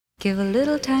Give a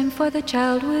little time for the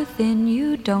child within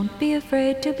you. Don't be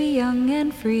afraid to be young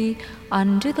and free.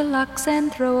 Undo the locks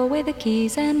and throw away the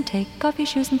keys and take off your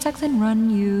shoes and socks and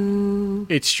run you.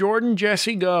 It's Jordan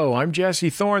Jesse Go. I'm Jesse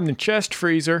Thorne, the chest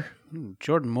freezer.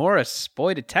 Jordan Morris,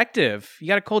 boy detective. You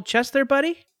got a cold chest there,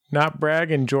 buddy? Not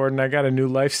bragging, Jordan. I got a new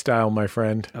lifestyle, my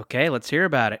friend. Okay, let's hear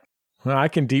about it. Well, I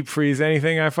can deep freeze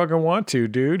anything I fucking want to,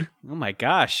 dude. Oh my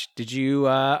gosh. Did you,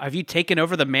 have you taken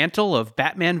over the mantle of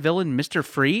Batman villain Mr.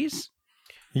 Freeze?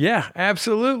 Yeah,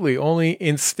 absolutely. Only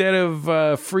instead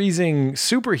of freezing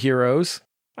superheroes,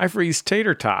 I freeze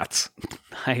tater tots.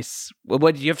 Nice. Well,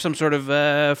 what, do you have some sort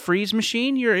of freeze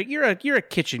machine? You're a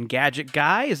kitchen gadget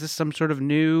guy. Is this some sort of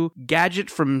new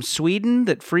gadget from Sweden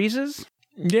that freezes?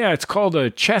 Yeah, it's called a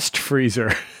chest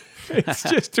freezer. It's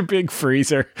just a big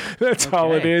freezer. That's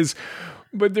all it is.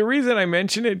 But the reason I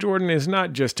mention it, Jordan, is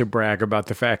not just to brag about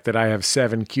the fact that I have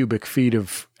 7 cubic feet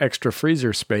of extra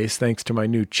freezer space thanks to my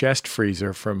new chest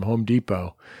freezer from Home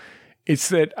Depot. It's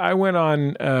that I went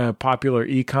on a popular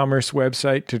e-commerce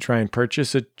website to try and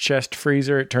purchase a chest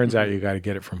freezer. It turns out you got to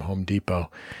get it from Home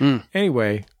Depot.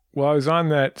 Anyway, while I was on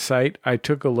that site, I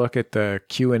took a look at the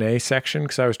Q&A section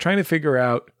because I was trying to figure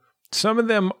out, some of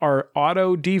them are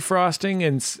auto defrosting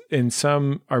and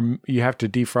some are, you have to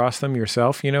defrost them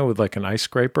yourself, you know, with like an ice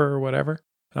scraper or whatever.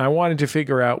 And I wanted to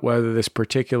figure out whether this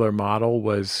particular model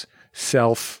was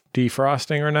self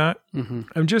defrosting or not. Mm-hmm.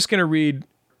 I'm just going to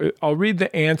I'll read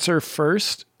the answer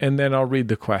first and then I'll read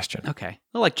the question. Okay.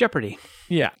 Well, like Jeopardy.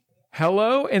 Yeah.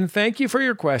 Hello, and thank you for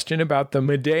your question about the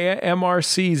Midea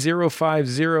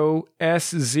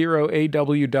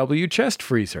MRC050S0AWW chest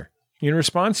freezer. In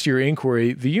response to your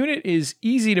inquiry, the unit is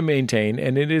easy to maintain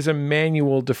and it is a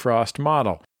manual defrost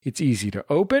model. It's easy to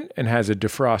open and has a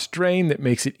defrost drain that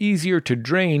makes it easier to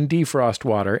drain defrost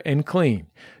water and clean.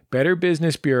 Better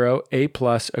Business Bureau A+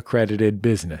 accredited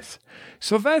business.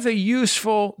 So that's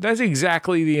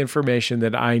exactly the information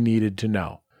that I needed to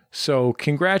know. So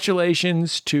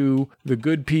congratulations to the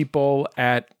good people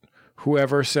at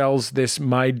whoever sells this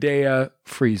Midea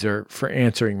freezer for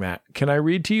answering that. Can I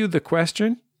read to you the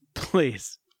question?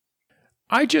 Please.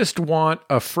 I just want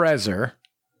a freezer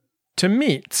to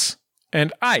meats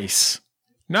and ice,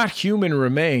 not human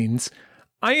remains.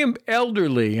 I am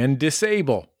elderly and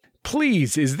disabled.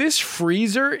 Please, is this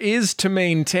freezer is to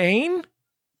maintain?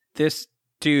 This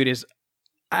dude is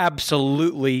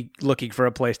absolutely looking for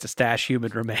a place to stash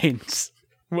human remains.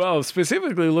 Well,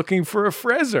 specifically looking for a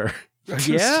freezer.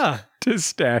 Yeah. To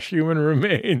stash human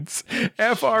remains.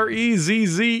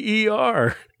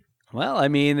 FREZZER. Well, I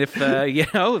mean, if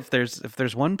if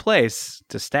there's one place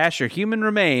to stash your human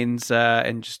remains,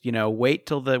 and just wait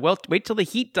till the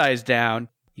heat dies down,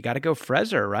 you got to go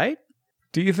freezer, right?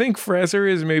 Do you think Freezer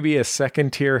is maybe a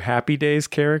second-tier Happy Days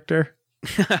character?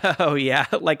 Oh yeah,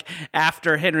 like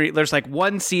after Henry, there's like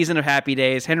one season of Happy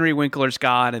Days. Henry Winkler's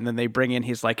gone, and then they bring in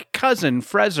his like cousin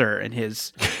Freezer and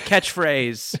his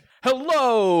catchphrase,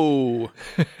 "Hello."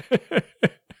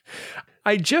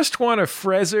 I just want a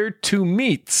freezer to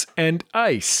meats and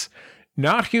ice,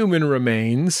 not human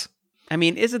remains. I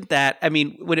mean,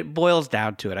 when it boils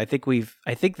down to it, I think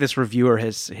this reviewer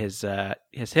has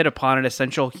hit upon an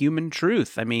essential human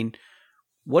truth. I mean,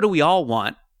 what do we all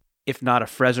want if not a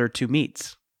freezer to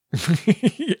meats?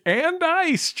 And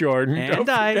ice, Jordan. And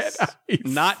ice,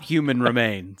 not human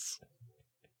remains.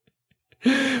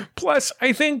 Plus,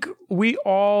 I think we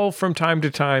all from time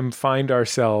to time find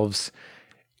ourselves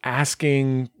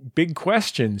asking big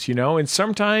questions, and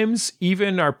sometimes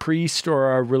even our priest or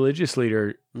our religious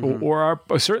leader or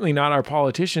certainly not our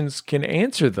politicians can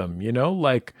answer them,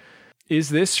 like, is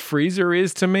this freezer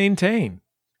is to maintain?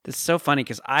 This is so funny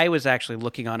because I was actually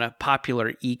looking on a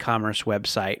popular e-commerce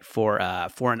website for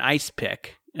an ice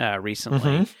pick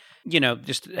recently. Mm-hmm.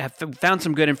 Just have found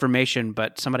some good information,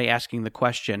 but somebody asking the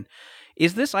question,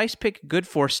 is this ice pick good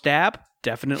for stab?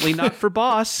 Definitely not for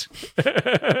boss.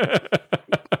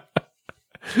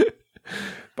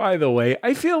 By the way,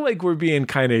 I feel like we're being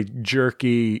kind of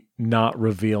jerky, not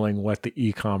revealing what the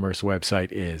e-commerce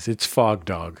website is. It's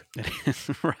Fogdog.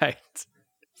 Right.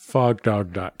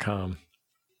 Fogdog.com.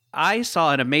 I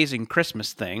saw an amazing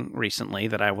Christmas thing recently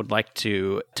that I would like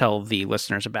to tell the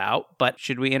listeners about, but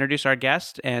should we introduce our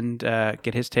guest and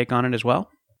get his take on it as well?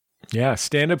 Yeah,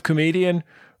 stand-up comedian,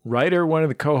 writer, one of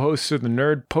the co-hosts of the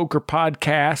Nerd Poker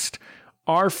podcast,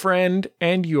 our friend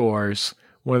and yours,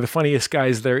 one of the funniest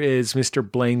guys there is, Mr.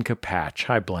 Blaine Capatch.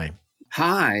 Hi, Blaine.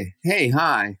 Hi. Hey,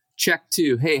 hi. Check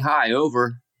 2. Hey, hi.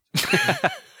 Over.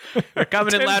 We're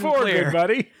coming in loud and clear, good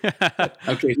buddy.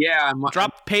 Okay, yeah.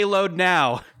 Drop payload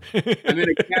now. I'm in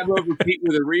a cab over Pete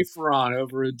with a reefer on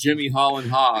over at Jimmy Holland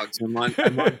Hogs. I'm on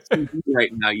TV right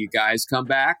now, you guys. Come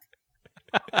back.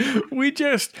 we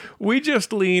just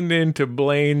leaned into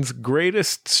Blaine's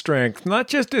greatest strength, not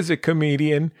just as a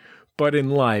comedian, but in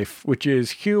life, which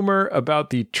is humor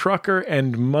about the trucker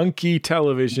and monkey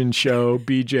television show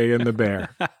BJ and the Bear.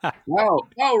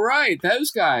 Oh, right.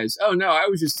 Those guys. Oh, no, I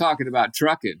was just talking about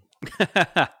trucking.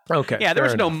 Okay. Yeah,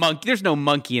 there's no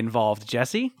monkey involved,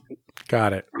 Jesse.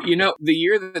 Got it. You know, the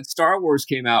year that Star Wars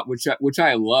came out, which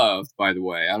I loved, by the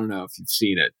way. I don't know if you've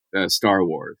seen it, Star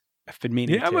Wars. I've been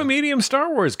meaning to. I'm a medium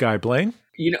Star Wars guy, Blaine.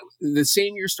 You know, the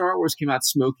same year Star Wars came out,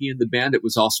 Smokey and the Bandit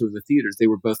was also in the theaters. They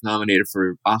were both nominated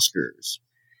for Oscars.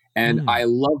 And I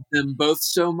loved them both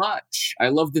so much. I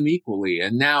loved them equally.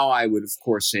 And now I would, of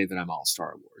course, say that I'm all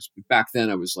Star Wars. But back then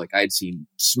I was like, I'd seen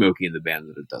Smokey and the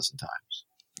Bandit a dozen times.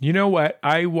 You know what?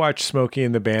 I watched Smokey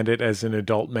and the Bandit as an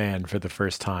adult man for the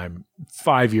first time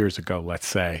 5 years ago, let's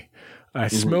say.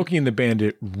 Smokey and the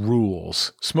Bandit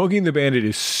rules. Smokey and the Bandit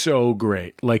is so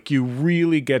great. Like, you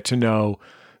really get to know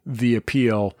the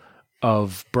appeal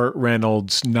of Burt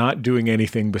Reynolds not doing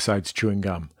anything besides chewing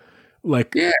gum.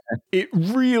 Like, it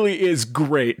really is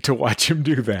great to watch him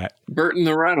do that. Burt and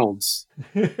the Reynolds.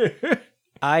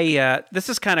 This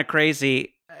is kind of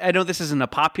crazy. I know this isn't a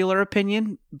popular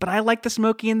opinion, but I like the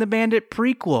Smokey and the Bandit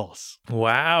prequels.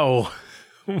 Wow.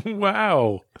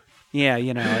 Wow. Yeah,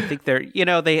 you know, I think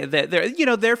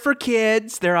they're for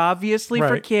kids. They're obviously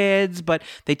for kids, but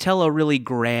they tell a really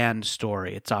grand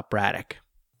story. It's operatic.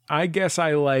 I guess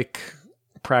I like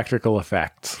practical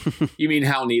effects. You mean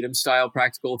Hal Needham style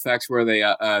practical effects, where they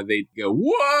go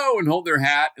whoa and hold their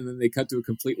hat, and then they cut to a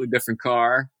completely different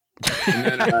car, and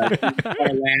then car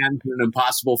lands in an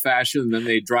impossible fashion, and then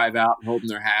they drive out holding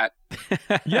their hat.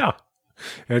 Yeah.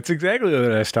 That's exactly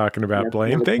what I was talking about,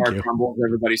 Blaine. Thank you. Crumbles,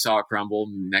 everybody saw it crumble.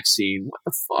 Next scene, what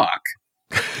the fuck?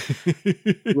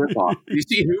 Rip off. Did you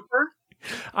see Hooper?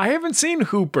 I haven't seen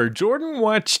Hooper. Jordan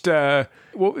watched,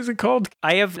 what was it called?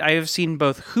 I have seen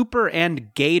both Hooper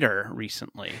and Gator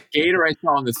recently. Gator I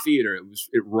saw in the theater.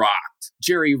 It rocked.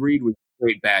 Jerry Reed was a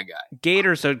great bad guy.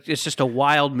 Gator, so it's just a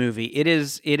wild movie. It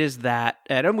is that,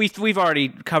 and we've already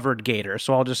covered Gator,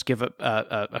 so I'll just give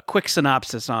a quick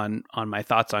synopsis on my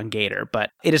thoughts on Gator.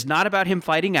 But it is not about him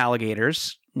fighting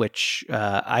alligators, which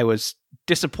I was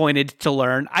disappointed to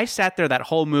learn. I sat there that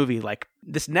whole movie like,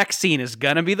 this next scene is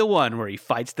gonna be the one where he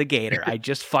fights the gator. I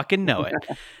just fucking know it.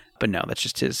 But no, that's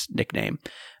just his nickname.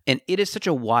 And it is such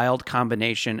a wild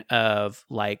combination of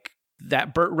like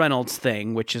that Burt Reynolds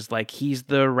thing, which is like he's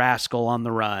the rascal on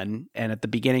the run, and at the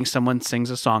beginning someone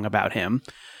sings a song about him,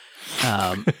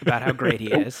 about how great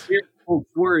he is.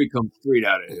 Where he comes straight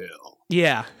out of hell.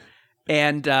 Yeah.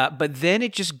 And but then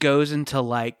it just goes into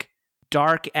like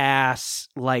dark ass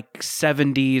like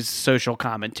 70s social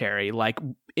commentary. Like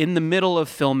in the middle of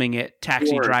filming it,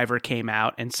 Taxi Driver came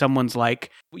out and someone's like,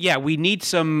 yeah, we need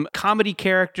some comedy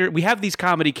character. We have these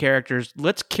comedy characters.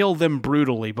 Let's kill them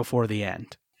brutally before the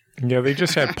end. Yeah, they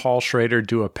just had Paul Schrader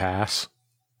do a pass.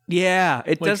 Yeah,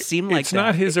 it does seem like it's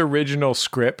not his original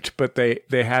script, but they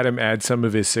had him add some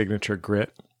of his signature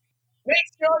grit. Make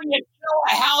sure you kill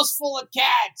a house full of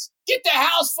cats. Get the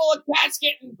house full of cats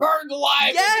getting burned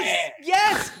alive.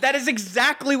 Yes, that is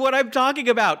exactly what I'm talking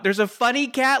about. There's a funny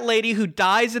cat lady who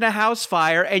dies in a house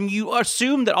fire, and you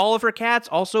assume that all of her cats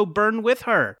also burn with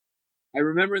her. I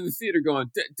remember in the theater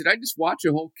going, did I just watch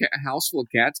a whole house full of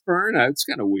cats burn? It's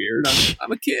kind of weird.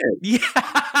 I'm a kid. Yeah.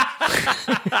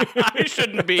 I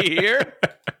shouldn't be here.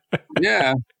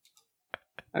 Yeah.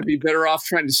 I'd be better off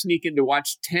trying to sneak in to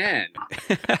watch 10.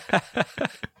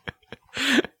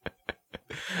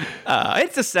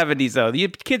 It's the 70s, though. The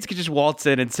kids could just waltz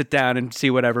in and sit down and see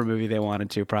whatever movie they wanted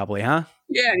to, probably, huh?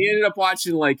 Yeah, and he ended up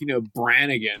watching,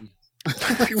 Brannigan.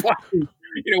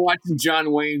 Watching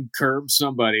John Wayne curb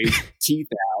somebody's teeth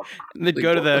out. And then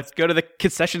go to the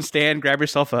concession stand, grab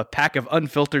yourself a pack of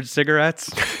unfiltered cigarettes.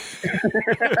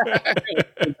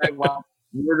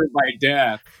 Murdered by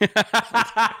death.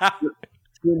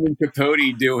 Truman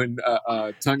Capote doing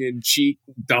tongue-in-cheek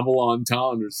double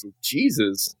entendres.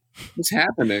 Jesus, what's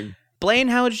happening? Blaine,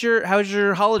 how's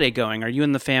your holiday going? Are you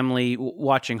and the family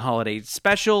watching holiday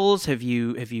specials? Have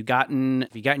you gotten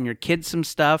your kids some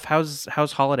stuff? How's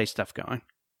holiday stuff going?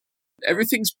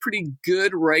 Everything's pretty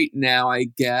good right now, I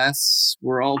guess.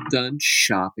 We're all done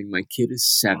shopping. My kid is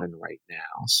 7 right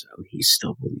now, so he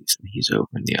still believes in. He's over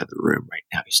in the other room right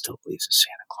now. He still believes in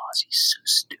Santa Claus. He's so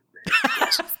stupid.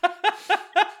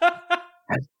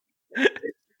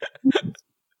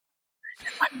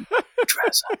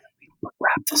 Dress up.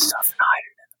 Wrap this stuff and hide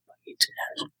it in the bucket.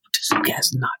 Just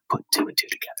has not put 2 and 2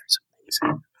 together. It's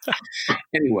amazing.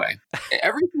 Anyway,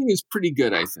 everything is pretty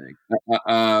good, I think.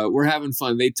 We're having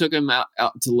fun. They took him out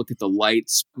to look at the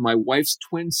lights. My wife's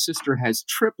twin sister has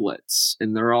triplets,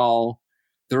 and they're all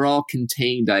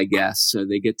contained, I guess. So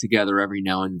they get together every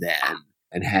now and then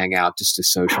and hang out just to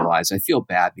socialize. I feel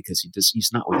bad because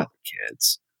he's not with other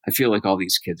kids. I feel like all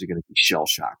these kids are going to be shell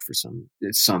shocked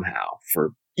somehow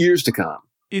for years to come.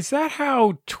 Is that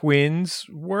how twins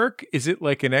work? Is it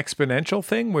like an exponential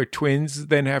thing where twins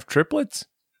then have triplets?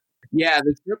 Yeah,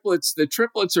 the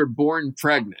triplets are born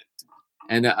pregnant,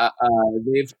 and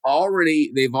they've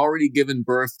already given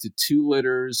birth to 2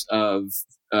 litters of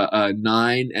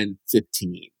 9 and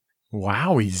 15.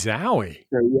 Wowie zowie!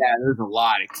 So yeah, there's a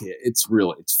lot of kids. It's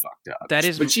fucked up.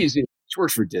 But she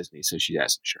works for Disney, so she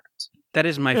has insurance. That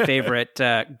is my favorite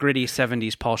gritty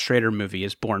 70s Paul Schrader movie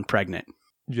is Born Pregnant.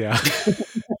 Yeah.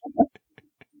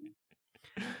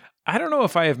 I don't know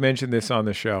if I have mentioned this on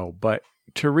the show, but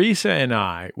Teresa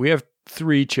and we have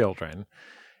 3 children,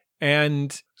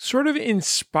 and sort of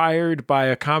inspired by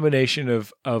a combination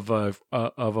of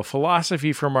a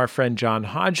philosophy from our friend John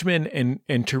Hodgman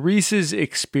and Teresa's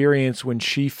experience when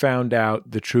she found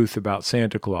out the truth about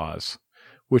Santa Claus,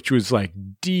 which was like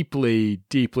deeply,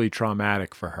 deeply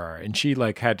traumatic for her. And she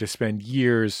like had to spend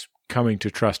years coming to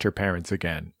trust her parents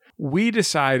again. We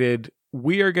decided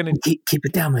we are going to keep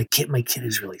it down. My kid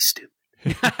is really stupid.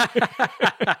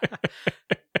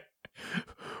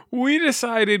 We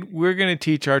decided we're going to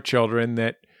teach our children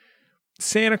that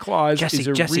Santa Claus is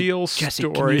a real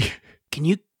story. Can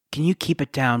you keep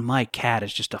it down? My cat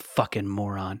is just a fucking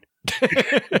moron.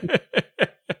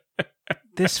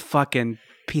 This fucking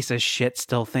piece of shit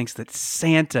still thinks that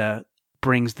Santa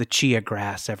brings the chia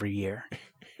grass every year.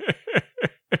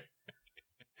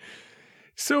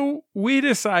 So we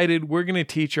decided we're going to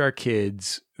teach our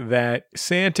kids that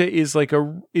Santa is like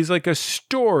a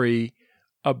story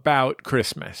about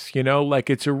Christmas, like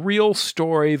it's a real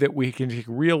story that we can take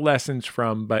real lessons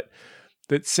from, but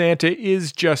that Santa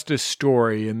is just a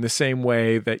story in the same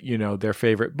way that, their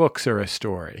favorite books are a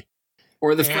story.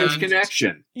 Or the French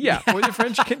Connection. Yeah, or the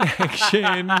French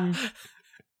Connection,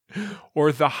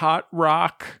 or the Hot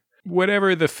Rock,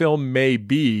 whatever the film may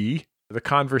be, The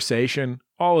Conversation,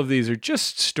 all of these are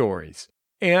just stories.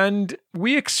 And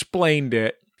we explained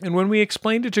it. And when we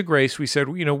explained it to Grace, we said,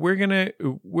 we're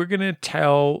gonna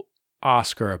tell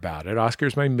Oscar about it.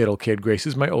 Oscar's my middle kid. Grace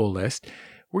is my oldest.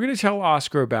 We're gonna tell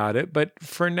Oscar about it, but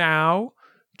for now,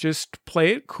 just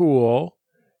play it cool.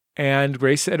 And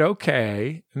Grace said,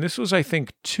 okay. And this was, I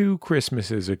think, 2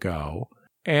 Christmases ago.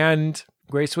 And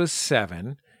Grace was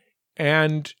 7.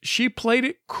 And she played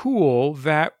it cool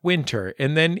that winter.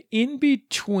 And then in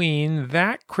between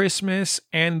that Christmas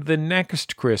and the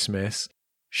next Christmas,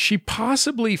 she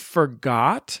possibly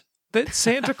forgot that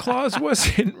Santa Claus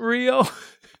wasn't real.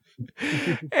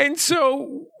 And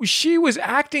so she was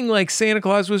acting like Santa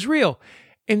Claus was real.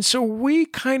 And so we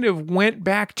kind of went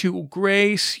back to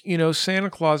Grace, Santa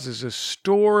Claus is a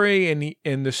story,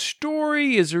 and the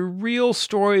story is a real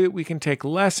story that we can take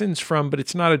lessons from, but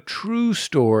it's not a true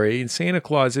story, and Santa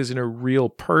Claus isn't a real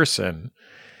person.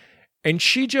 And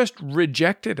she just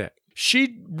rejected it.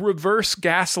 She reverse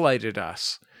gaslighted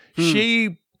us.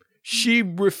 She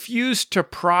refused to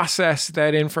process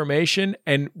that information,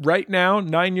 and right now,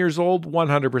 9 years old,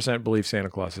 100% believes Santa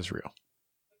Claus is real.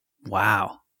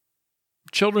 Wow.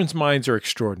 Children's minds are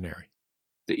extraordinary.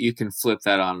 That you can flip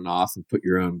that on and off and put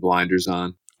your own blinders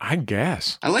on. I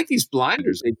guess. I like these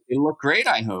blinders. They look great,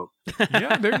 I hope.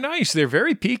 Yeah, they're nice. They're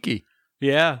very peaky.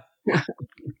 Yeah.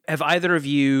 Have either of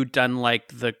you done like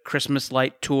the Christmas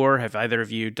light tour? Have either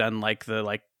of you done like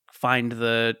the find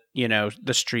the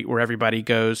the street where everybody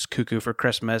goes cuckoo for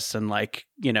Christmas and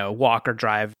walk or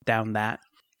drive down that?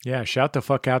 Yeah, shout the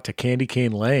fuck out to Candy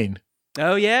Cane Lane.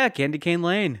 Oh yeah, Candy Cane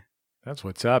Lane. That's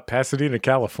what's up. Pasadena,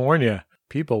 California.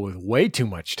 People with way too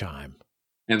much time.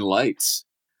 And lights.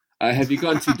 Have you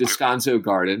gone to Descanso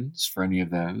Gardens for any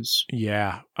of those?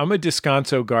 Yeah, I'm a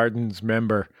Descanso Gardens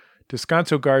member.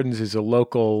 Descanso Gardens is a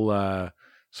local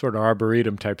sort of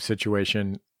arboretum type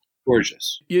situation.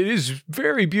 Gorgeous. It is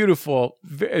very beautiful.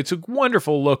 It's a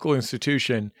wonderful local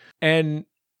institution. And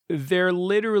there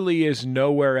literally is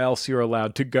nowhere else you're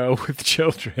allowed to go with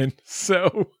children.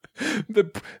 So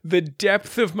the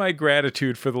depth of my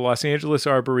gratitude for the Los Angeles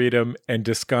Arboretum and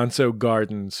Descanso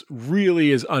Gardens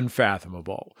really is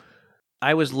unfathomable.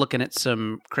 I was looking at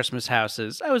some Christmas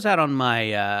houses. I was out on my,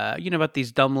 about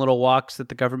these dumb little walks that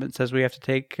the government says we have to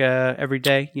take every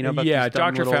day. About yeah, these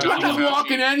dumb Dr. little... You're not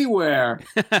walking anywhere.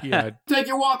 Yeah, take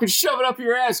your walk and shove it up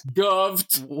your ass,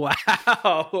 goved.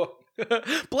 Wow.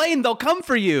 Blaine, they'll come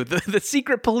for you. The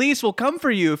secret police will come for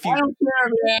you if you. I don't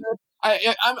care, man.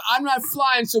 I'm not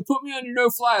flying, so put me on your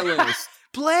no-fly list.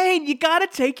 Blaine, you got to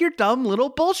take your dumb little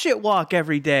bullshit walk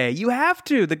every day. You have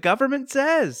to. The government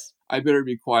says. I better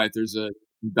be quiet. There's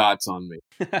dots on me.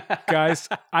 Guys,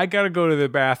 I got to go to the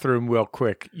bathroom real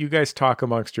quick. You guys talk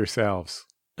amongst yourselves.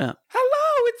 Hello,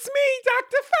 it's me,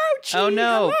 Dr. Fauci. Oh,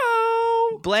 no.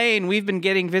 Hello. Blaine, we've been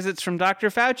getting visits from Dr.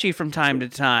 Fauci from time to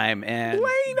time. And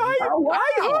Blaine, I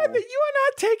heard that you are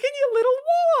not taking your little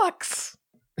walks.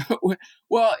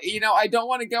 Well, I don't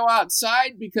want to go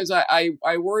outside because I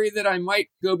worry that I might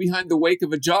go behind the wake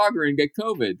of a jogger and get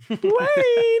COVID.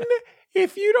 Blaine,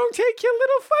 if you don't take your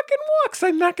little fucking walks,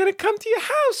 I'm not going to come to your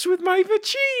house with my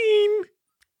vaccine.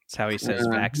 That's how he says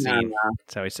vaccine. No.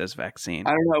 That's how he says vaccine.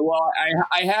 I don't know. Well,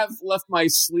 I have left my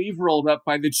sleeve rolled up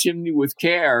by the chimney with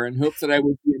care and hope that I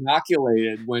will be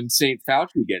inoculated when St.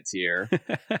 Fauci gets here.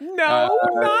 No,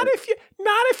 not if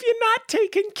you're not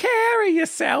taking care of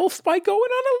yourself by going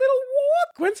on a little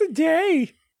walk once a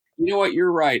day. You know what? You're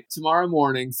right. Tomorrow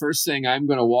morning, first thing, I'm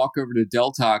going to walk over to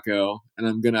Del Taco and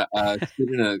I'm going to sit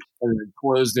in an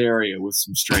enclosed area with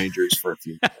some strangers for a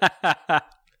few minutes.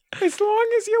 As long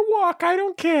as you walk, I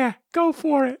don't care. Go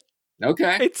for it.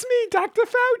 Okay. It's me, Dr.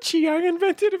 Fauci. I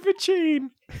invented a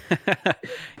vaccine.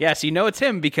 Yes, you know it's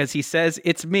him because he says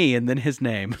it's me and then his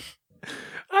name.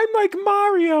 I'm like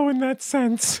Mario in that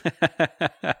sense.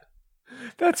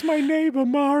 That's my neighbor,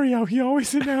 Mario. He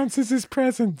always announces his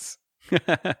presence.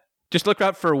 Just look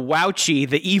out for Wouchy,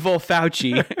 the evil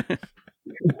Fauci.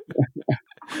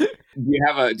 Do you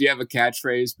have a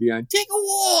catchphrase beyond "Take a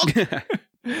walk"?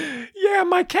 Yeah,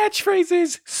 my catchphrase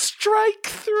is strike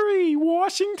 3,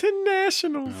 Washington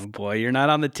Nationals. Oh boy, you're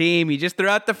not on the team. You just threw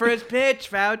out the first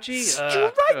pitch, Fauci.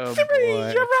 Strike 3,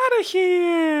 boy. you're out of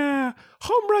here.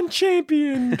 Home run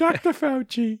champion, Dr.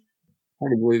 Fauci. I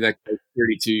can't believe that guy's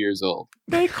 32 years old.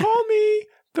 They call me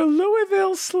the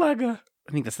Louisville Slugger.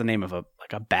 I think that's the name of a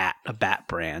bat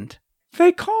brand.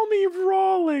 They call me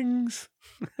Rawlings.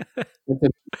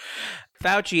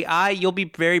 Fauci, you'll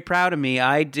be very proud of me.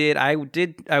 I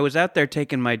was out there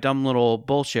taking my dumb little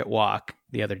bullshit walk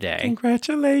the other day.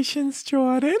 Congratulations,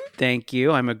 Jordan. Thank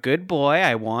you. I'm a good boy.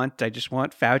 I just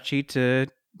want Fauci to,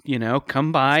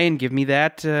 come by and give me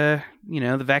that, the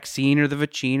vaccine or the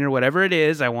vacine or whatever it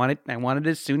is. I want it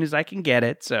as soon as I can get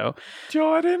it. So,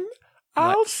 Jordan,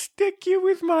 I'll stick you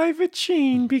with my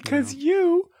vacine because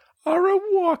you are a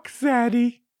walk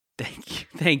zaddy.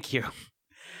 Thank you.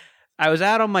 I was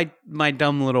out on my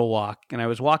dumb little walk, and I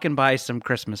was walking by some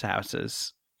Christmas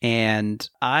houses, and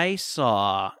I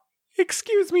saw...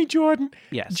 Excuse me, Jordan.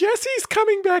 Yes. Jesse's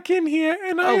coming back in here,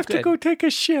 and I have to go take a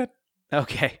shit.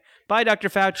 Okay. Bye, Dr.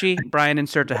 Fauci. Brian,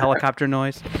 insert a helicopter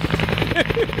noise.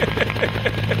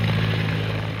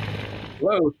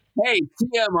 Whoa. Hey,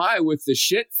 TMI with the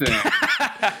shit thing.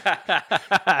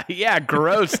 Yeah,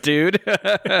 gross, dude.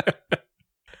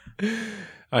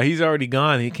 He's already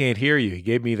gone. He can't hear you. He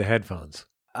gave me the headphones.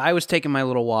 I was taking my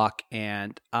little walk,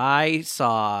 and I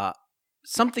saw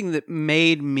something that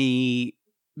made me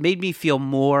feel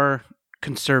more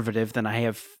conservative than I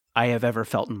have ever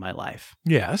felt in my life.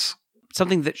 Yes.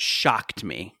 Something that shocked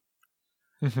me.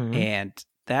 Mm-hmm. And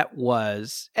that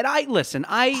was,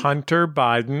 Hunter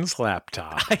Biden's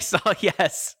laptop. I saw,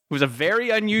 yes. It was a very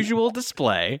unusual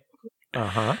display.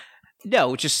 Uh-huh.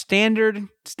 No, just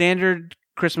standard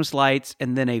Christmas lights,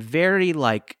 and then a very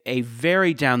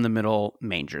down the middle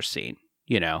manger scene.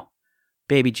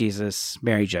 Baby Jesus,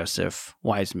 Mary Joseph,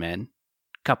 wise men,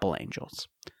 couple angels.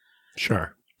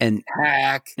 Sure. And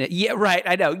hack. Yeah, right.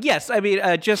 I know. Yes, I mean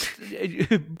just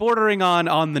bordering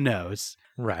on the nose.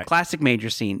 Right. Classic manger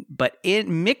scene, but it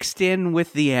mixed in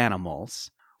with the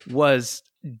animals was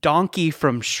Donkey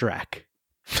from Shrek.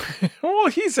 Well,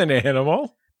 he's an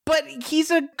animal. But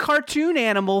he's a cartoon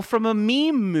animal from a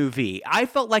meme movie. I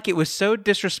felt like it was so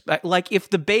disrespect. Like if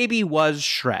the baby was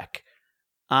Shrek,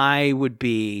 I would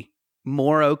be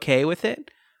more okay with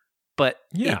it. But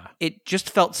yeah, it just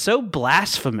felt so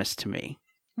blasphemous to me.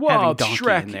 Well,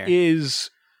 Shrek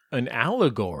is an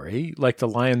allegory, like the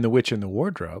Lion, the Witch, and the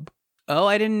Wardrobe. Oh,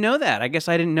 I didn't know that. I guess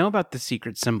I didn't know about the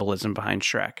secret symbolism behind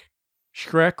Shrek.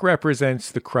 Shrek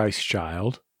represents the Christ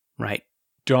child. Right.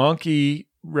 Donkey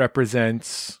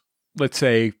represents, let's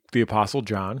say, the Apostle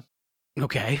John.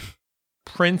 Okay.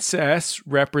 Princess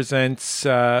represents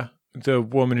the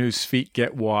woman whose feet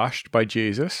get washed by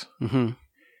Jesus. Mm-hmm.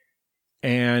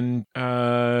 And,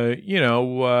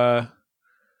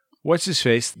 what's his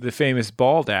face? The famous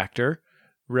bald actor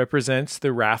represents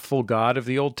the wrathful God of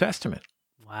the Old Testament.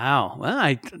 Wow. Well,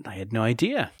 I had no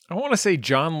idea. I want to say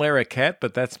John Larroquette,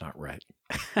 but that's not right.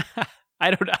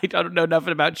 I don't know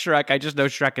nothing about Shrek. I just know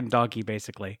Shrek and Donkey,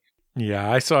 basically.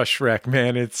 Yeah, I saw Shrek.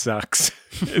 Man, it sucks.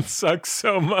 It sucks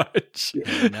so much.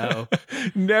 No.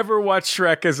 Never watch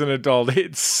Shrek as an adult.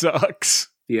 It sucks.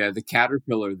 Yeah, the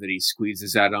caterpillar that he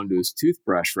squeezes out onto his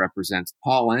toothbrush represents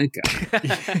Paul Anka.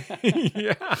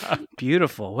 Yeah.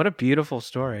 Beautiful. What a beautiful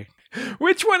story.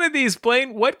 Which one of these,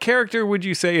 Blaine, what character would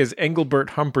you say is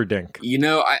Engelbert Humperdinck? You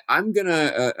know, I'm going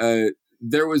to...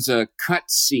 there was a cut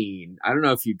scene. I don't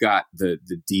know if you got the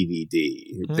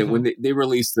DVD. That when they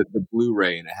released the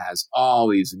Blu-ray, and it has all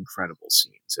these incredible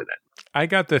scenes in it. I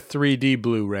got the 3D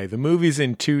Blu-ray. The movie's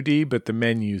in 2D, but the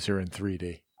menus are in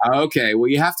 3D. Okay, well,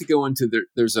 you have to go into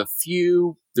there's a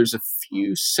few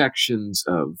sections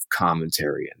of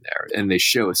commentary in there, and they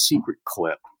show a secret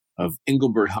clip of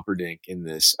Engelbert Humperdinck in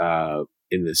this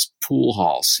pool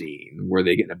hall scene where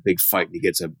they get in a big fight, and he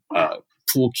gets a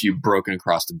pool cube broken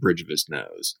across the bridge of his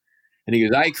nose, and he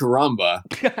goes, "Ay caramba!"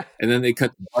 And then they cut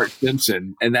to Bart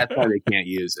Simpson, and that's why they can't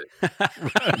use it.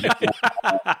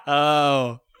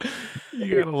 Oh.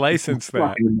 You got to license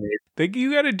that.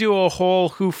 You got to do a whole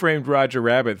Who Framed Roger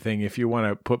Rabbit thing if you want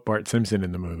to put Bart Simpson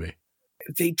in the movie.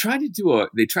 They tried to do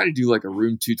like a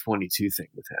Room 222 thing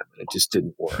with him, and it just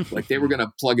didn't work. Like they were going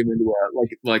to plug him into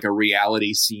a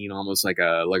reality scene, almost like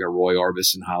a Roy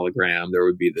Orbison hologram. There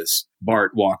would be this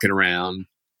Bart walking around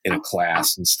in a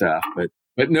class and stuff,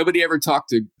 but nobody ever talked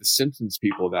to the Simpsons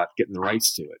people about getting the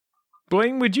rights to it.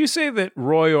 Blaine, would you say that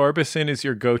Roy Orbison is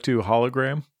your go-to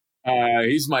hologram?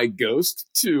 He's my ghost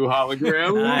too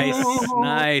hologram.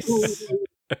 Nice.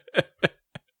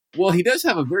 Well, he does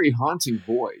have a very haunting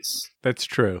voice. That's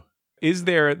true. Is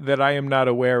there, that I am not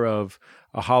aware of,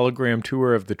 a hologram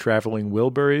tour of the Traveling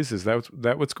Wilburys? Is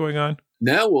that what's going on?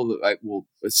 No, well,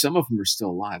 some of them are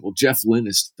still alive. Well, Jeff Lynne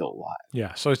is still alive.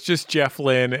 Yeah, so it's just Jeff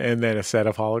Lynne and then a set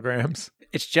of holograms.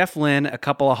 It's Jeff Lynne, a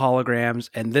couple of holograms,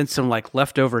 and then some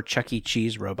leftover Chuck E.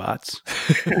 Cheese robots.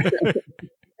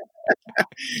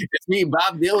 It's me,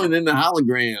 Bob Dylan, in the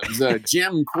holograms.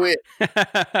 Jim quit.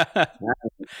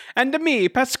 And me,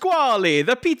 Pasquale,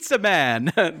 the pizza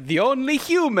man, the only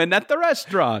human at the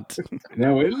restaurant.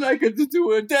 Now I'd like to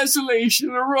do a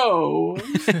Desolation Row.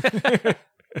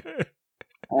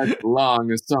 That's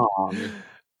long a song.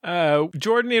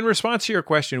 Jordan, in response to your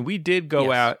question, we did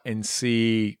go out and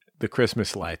see the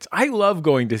Christmas lights. I love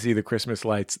going to see the Christmas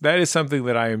lights. That is something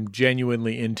that I am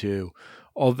genuinely into.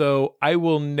 Although I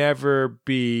will never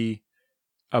be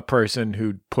a person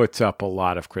who puts up a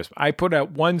lot of Christmas. I put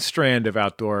out one strand of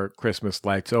outdoor Christmas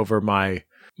lights over my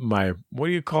what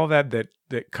do you call that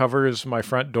covers my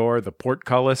front door, the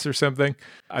portcullis or something.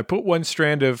 I put one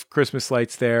strand of Christmas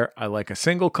lights there. I like a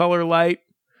single color light.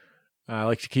 I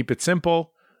like to keep it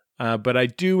simple, but I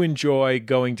do enjoy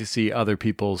going to see other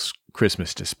people's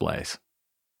Christmas displays.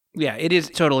 Yeah, it is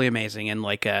totally amazing, and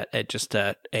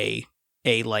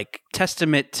a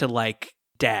testament to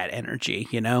dad energy,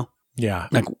 you know? Yeah.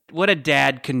 What a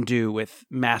dad can do with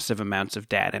massive amounts of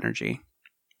dad energy.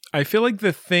 I feel like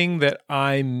the thing that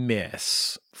I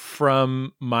miss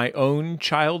from my own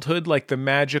childhood, like the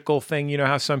magical thing, you know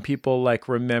how some people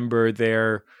remember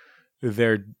their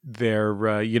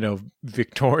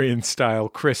Victorian style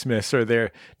Christmas or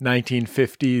their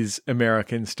 1950s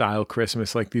American style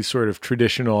Christmas, like these sort of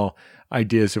traditional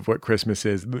ideas of what Christmas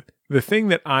is. The thing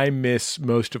that I miss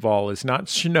most of all is not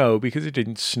snow, because it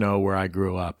didn't snow where I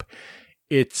grew up.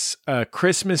 It's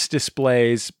Christmas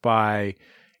displays by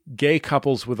gay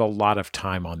couples with a lot of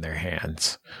time on their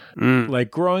hands.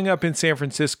 Like growing up in San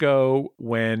Francisco,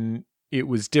 when it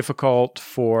was difficult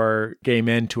for gay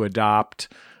men to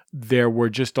adopt, there were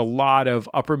just a lot of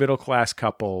upper middle class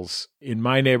couples in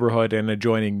my neighborhood and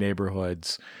adjoining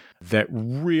neighborhoods that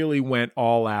really went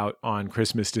all out on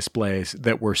Christmas displays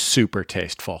that were super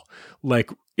tasteful,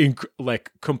 like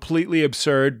completely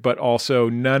absurd, but also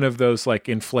none of those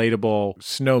inflatable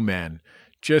snowmen,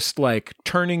 just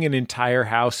turning an entire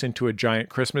house into a giant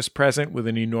Christmas present with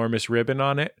an enormous ribbon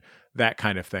on it, that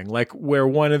kind of thing. Like where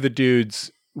one of the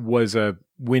dudes was a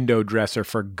window dresser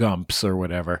for Gumps or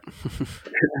whatever.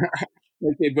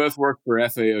 They both worked for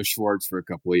FAO Schwartz for a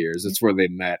couple of years. That's where they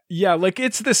met. Yeah,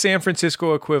 it's the San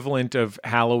Francisco equivalent of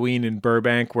Halloween in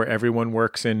Burbank, where everyone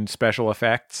works in special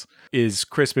effects, is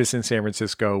Christmas in San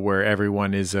Francisco, where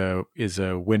everyone is a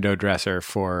window dresser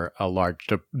for a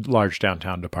large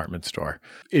downtown department store.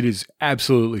 It is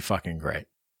absolutely fucking great.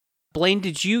 Blaine,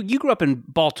 you grew up in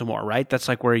Baltimore, right? That's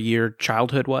where your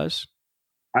childhood was?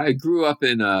 I grew up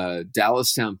in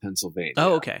Dallastown, Pennsylvania.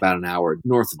 Oh, okay. About an hour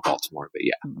north of Baltimore, but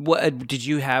yeah. What did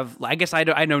you have? I guess I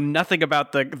know nothing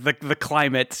about the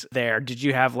climate there. Did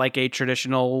you have a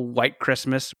traditional white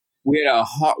Christmas? We had a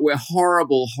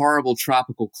horrible, horrible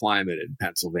tropical climate in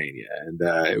Pennsylvania, and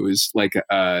it was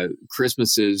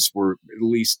Christmases were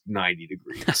least 90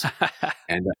 degrees.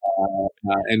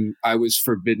 And I was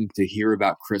forbidden to hear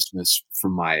about Christmas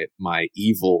from my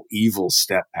evil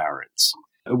step parents.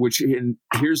 And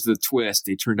here's the twist: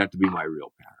 they turned out to be my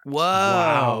real parents.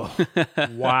 Whoa!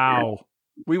 Wow.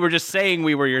 We were just saying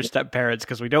we were your step parents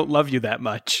because we don't love you that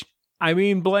much. I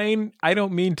mean, Blaine, I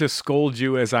don't mean to scold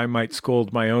you as I might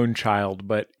scold my own child,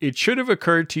 but it should have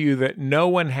occurred to you that no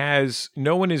one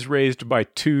is raised by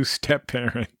two step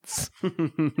parents.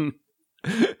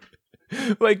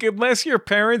 Like, unless your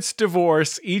parents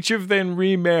divorce, each of them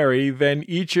remarry, then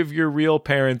each of your real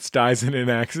parents dies in an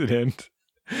accident.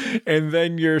 And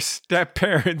then your step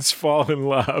parents fall in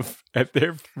love at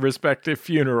their respective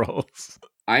funerals.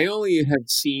 I only have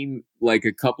seen like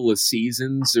a couple of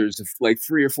seasons. There's like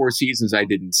 3 or 4 seasons I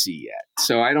didn't see yet,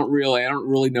 so I don't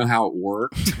really know how it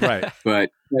worked. Right, but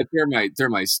they're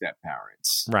my step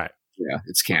parents. right. Yeah,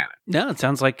 it's canon. No, it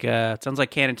sounds like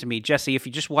canon to me. Jesse, if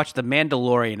you just watch The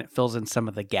Mandalorian, it fills in some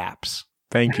of the gaps.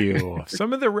 Thank you.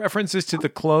 Some of the references to the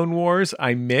Clone Wars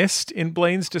I missed in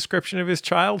Blaine's description of his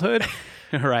childhood.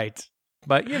 Right.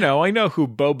 But, I know who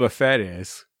Boba Fett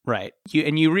is. Right.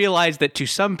 You realize that to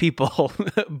some people,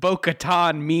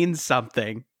 Bo-Katan means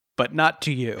something, but not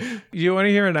to you. You want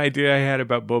to hear an idea I had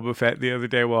about Boba Fett the other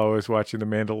day while I was watching The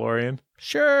Mandalorian?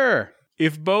 Sure.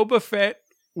 If Boba Fett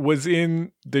was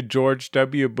in the George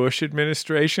W. Bush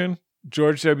administration,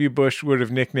 George W. Bush would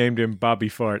have nicknamed him Bobby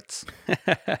Farts.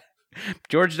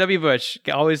 George W. Bush,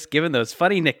 always given those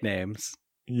funny nicknames.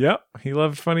 Yep, he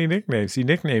loved funny nicknames. He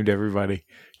nicknamed everybody.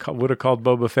 Would have called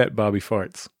Boba Fett Bobby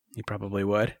Farts. He probably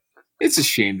would. It's a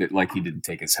shame that like he didn't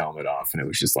take his helmet off, and it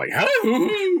was just like,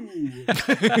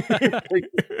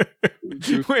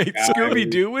 Wait,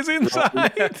 Scooby-Doo was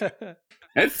inside?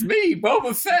 That's me,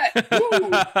 Boba Fett. Ooh, let me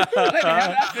have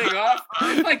that thing off.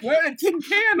 It's like wearing a tin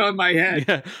can on my head.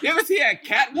 Yeah. You ever see a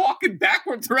cat walking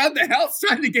backwards around the house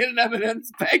trying to get an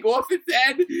M&M's peg off its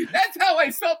head? That's how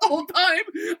I felt the whole time.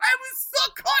 I was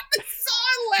so caught in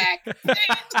the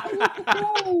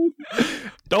Sarlacc.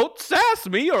 Don't sass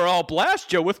me or I'll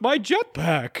blast you with my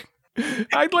jetpack.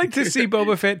 I'd like to see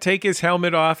Boba Fett take his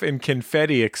helmet off and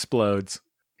confetti explodes.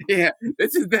 Yeah,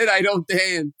 this is that I don't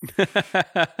dance.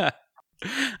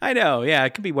 I know, yeah,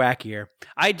 it could be wackier.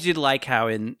 I did like how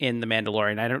in The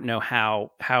Mandalorian, I don't know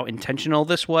how intentional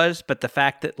this was, but the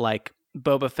fact that like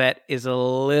Boba Fett is a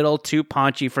little too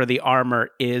paunchy for the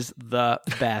armor is the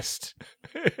best.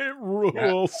 It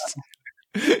rules.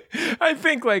 I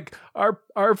think like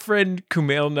our friend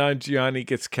Kumail Nanjiani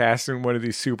gets cast in one of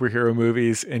these superhero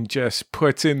movies and just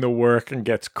puts in the work and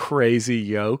gets crazy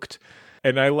yoked.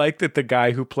 And I like that the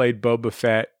guy who played Boba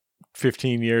Fett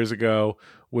 15 years ago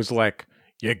was like,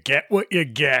 you get what you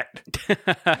get.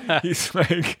 He's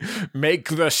like, make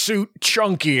the suit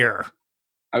chunkier.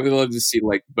 I would love to see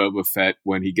like Boba Fett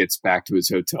when he gets back to his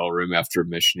hotel room after a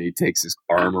mission. He takes his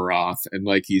armor off and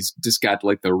like he's just got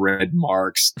like the red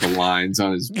marks, the lines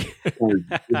on his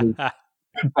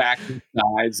back and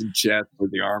sides and chest where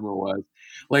the armor was.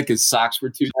 Like his socks were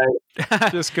too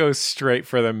tight. Just goes straight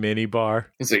for the mini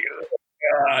bar. It's like, oh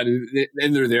God.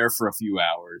 And they're there for a few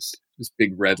hours. Just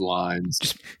big red lines.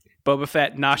 Just Boba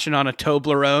Fett noshing on a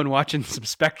Toblerone, watching some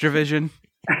Spectravision.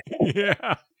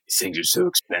 Yeah. These things are so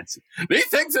expensive. These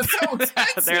things are so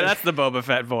expensive. There, that's the Boba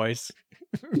Fett voice.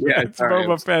 Yeah, it's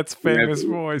Boba Fett's famous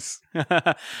voice.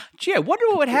 Gee, I wonder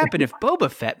what would happen if Boba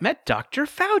Fett met Dr.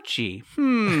 Fauci.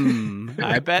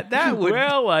 I bet that would...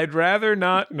 Well, I'd rather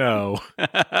not know.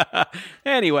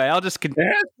 Anyway, I'll just... That's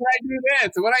why I do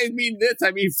this. When I mean this, I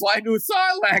mean fly to a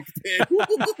Sarlacc pit.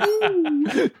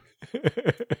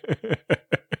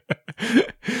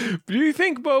 Do you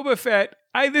think Boba Fett...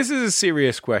 this is a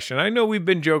serious question. I know we've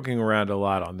been joking around a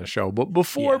lot on the show, but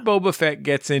before Boba Fett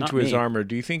gets into his armor,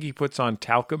 do you think he puts on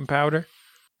talcum powder?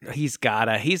 He's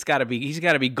gotta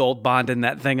be gold bonding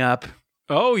that thing up.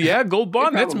 Oh yeah, gold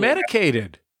bond. That's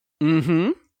medicated.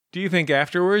 Mm-hmm. Do you think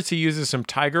afterwards he uses some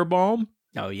tiger balm?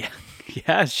 Oh yeah,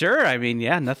 yeah, sure. I mean,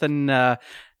 yeah, nothing.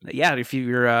 If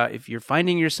you're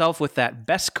finding yourself with that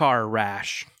Beskar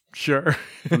rash, sure,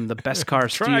 from the Beskar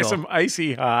steel, try some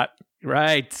icy hot.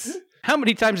 Right. How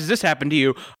many times has this happened to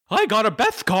you? I got a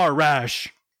Beskar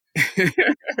rash.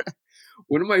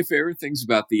 One of my favorite things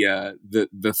about the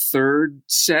third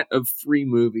set of 3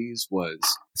 movies was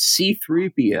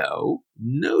C-3PO,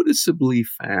 noticeably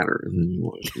fatter than he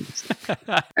was.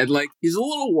 And like he's a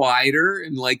little wider,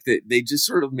 and like they just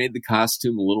sort of made the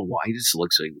costume a little wide. He just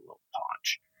looks like a little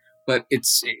paunch. But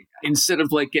it's instead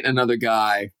of like getting another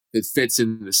guy that fits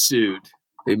in the suit,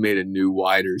 they made a new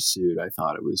wider suit. I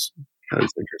thought it was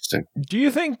interesting. Do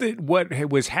you think that what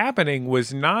was happening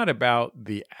was not about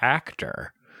the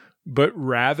actor, but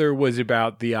rather was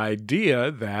about the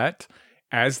idea that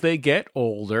as they get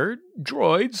older,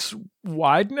 droids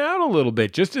widen out a little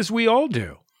bit, just as we all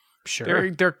do.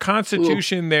 Sure. Their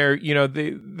constitution, they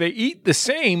eat the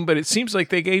same, but it seems like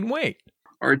they gain weight.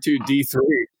 R2D3.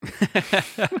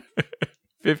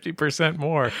 50%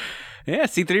 more. Yeah,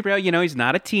 C-3PO, he's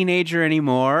not a teenager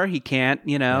anymore. He can't,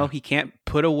 he can't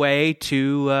put away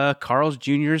two Carl's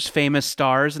Jr.'s famous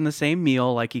stars in the same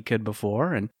meal like he could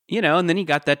before. And, and then he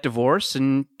got that divorce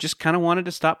and just kind of wanted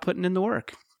to stop putting in the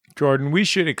work. Jordan, we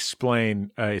should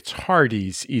explain it's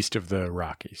Hardee's east of the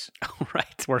Rockies. Oh,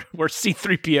 right, where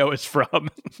C-3PO is from.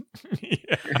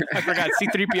 Yeah. I forgot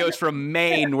C-3PO is from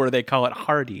Maine, where they call it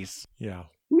Hardee's. Yeah.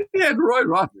 We had Roy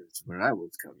Rogers when I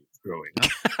was growing up.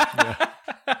 Yeah.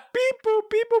 Beep boop,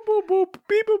 beep boop, boop boop,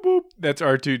 beep boop boop. That's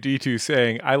R2D2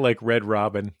 saying, I like Red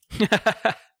Robin.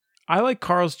 I like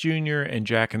Carl's Jr. and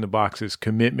Jack in the Box's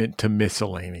commitment to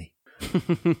miscellany.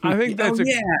 I think that's a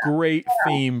great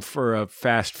theme for a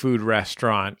fast food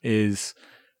restaurant is,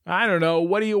 I don't know,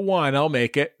 what do you want? I'll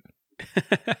make it. Hey,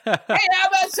 how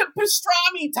about some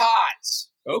pastrami tots?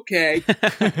 Okay.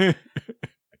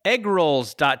 Egg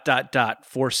rolls, ...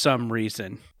 for some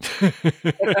reason.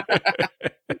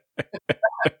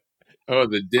 Oh,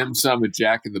 the dim sum of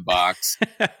Jack in the Box.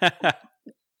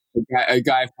 A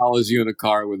guy follows you in a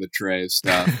car with a tray of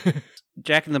stuff.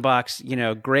 Jack in the Box,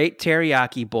 great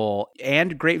teriyaki bowl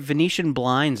and great Venetian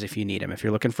blinds if you need them. If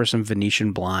you're looking for some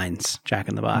Venetian blinds, Jack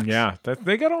in the Box. Yeah,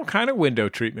 they got all kind of window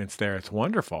treatments there. It's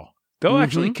wonderful. They'll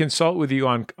actually consult with you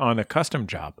on a custom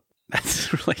job.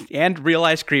 That's really, and real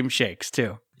ice cream shakes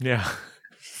too. Yeah.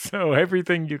 So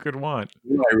everything you could want.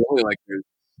 You know, I really like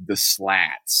the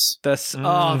slats. The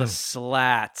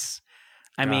slats.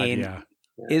 I mean,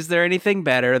 is there anything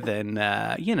better than,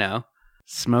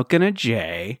 smoking a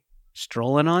J,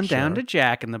 strolling on down to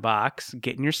Jack in the Box,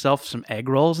 getting yourself some egg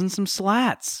rolls and some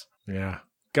slats? Yeah.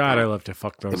 God, I love to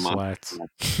fuck those slats.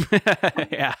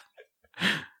 Yeah.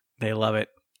 They love it.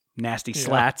 Nasty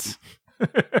slats.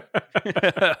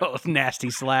 Those nasty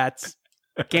slats.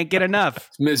 Can't get enough.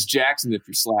 It's Miss Jackson if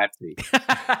you're slatsy.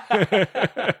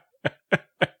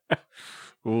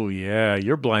 Oh, yeah.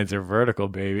 Your blinds are vertical,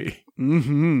 baby.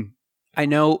 Mm-hmm. I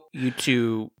know you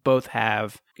two both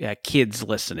have kids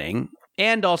listening.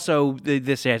 And also, I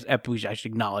should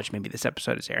acknowledge maybe this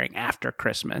episode is airing after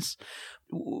Christmas.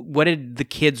 What did the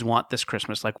kids want this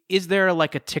Christmas? Like, is there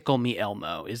like a Tickle Me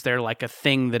Elmo? Is there like a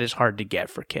thing that is hard to get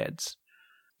for kids?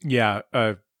 Yeah.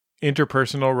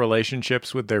 Interpersonal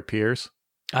relationships with their peers.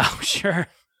 Oh, sure.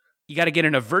 You got to get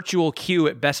in a virtual queue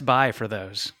at Best Buy for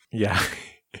those. Yeah,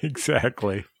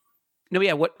 exactly. No,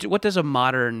 yeah. What does a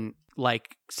modern,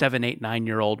 7, 8,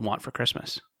 9-year-old want for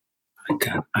Christmas?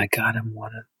 I got him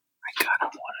one of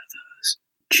those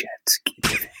jet ski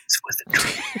things with a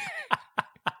train.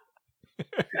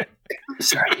 I'm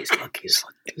sorry, he's looking.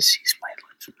 He sees my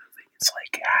lips moving. It's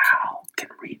like Hal can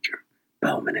read your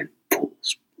Bowman and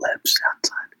Poole's lips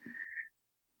outside.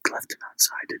 Left him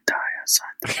outside to die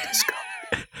outside the disco.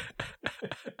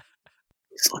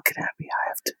 He's looking at me. I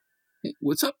have to. Hey,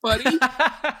 what's up, buddy?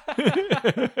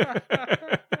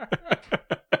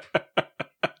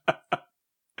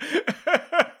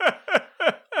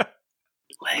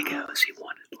 Legos. He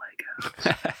wanted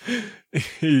Legos.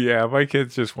 Yeah, my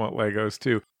kids just want Legos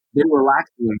too. They're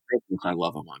relaxing on Christmas. I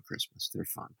love them on Christmas. They're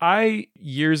fun. I,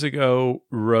 years ago,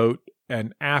 wrote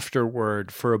an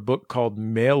afterword for a book called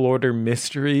Mail Order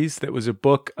Mysteries that was a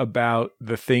book about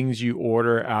the things you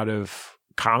order out of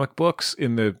comic books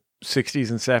in the 60s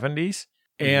and 70s.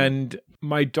 And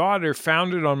my daughter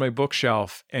found it on my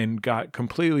bookshelf and got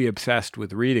completely obsessed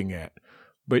with reading it.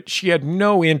 But she had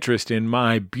no interest in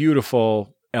my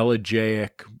beautiful,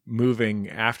 elegiac, moving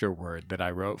afterword that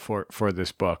I wrote for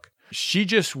this book. She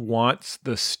just wants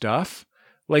the stuff.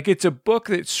 Like, it's a book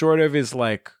that sort of is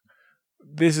like,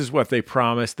 this is what they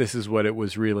promised. This is what it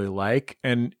was really like.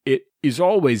 And it is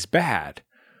always bad.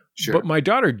 Sure. But my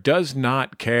daughter does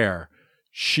not care.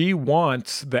 She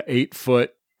wants the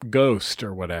 8-foot ghost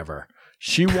or whatever.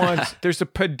 She wants, there's a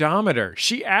pedometer.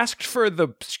 She asked for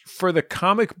the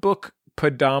comic book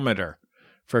pedometer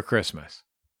for Christmas.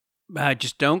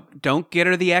 Just don't get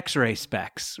her the X-ray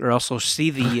specs, or else she'll see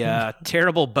the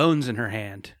terrible bones in her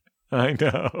hand. I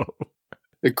know.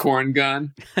 The corn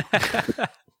gun.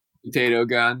 Potato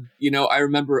gun. I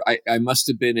remember I must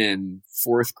have been in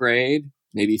 4th grade,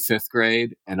 maybe 5th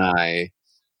grade, and I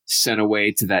sent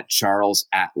away to that Charles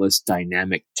Atlas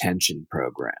dynamic tension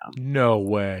program. No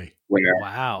way.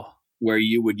 Where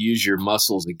you would use your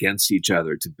muscles against each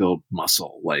other to build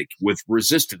muscle, like with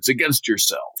resistance against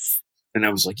yourself. And I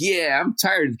was like, yeah, I'm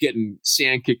tired of getting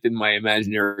sand kicked in my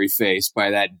imaginary face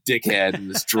by that dickhead in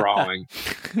this drawing.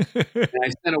 And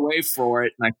I sent away for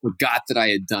it, and I forgot that I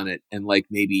had done it. And like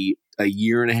maybe a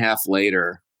year and a half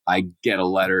later, I get a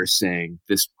letter saying,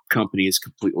 this company is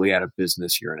completely out of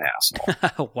business. You're an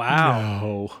asshole. Wow.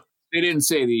 No. They didn't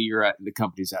say the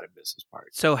company's out of business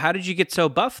part. So how did you get so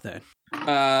buff then?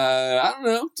 I don't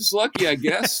know. Just lucky, I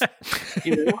guess.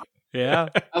 You know? Yeah.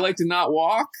 I like to not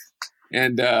walk.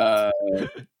 And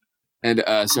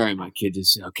sorry, my kid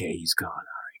just okay, he's gone.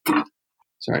 All right, good.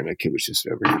 Sorry, my kid was just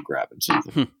over here grabbing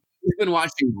something. We've been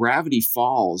watching Gravity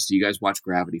Falls. Do you guys watch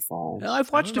Gravity Falls? Well,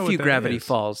 I've watched a few Gravity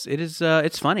Falls. It is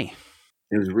it's funny.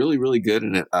 It was really, really good,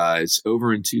 and it's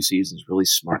over in 2 seasons. Really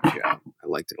smart show. I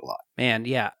liked it a lot. Man,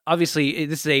 yeah. Obviously,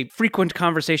 this is a frequent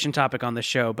conversation topic on the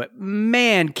show, but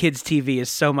man, kids' TV is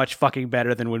so much fucking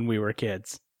better than when we were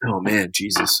kids. Oh, man,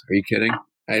 Jesus. Are you kidding?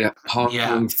 I had a Hong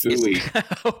Kong Fooey.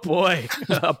 Oh, boy.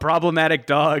 A problematic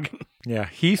dog. Yeah,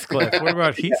 Heathcliff. What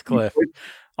about Heathcliff?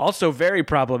 Also very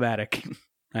problematic.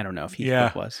 I don't know if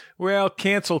Heathcliff was. Well,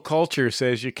 cancel culture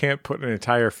says you can't put an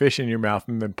entire fish in your mouth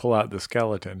and then pull out the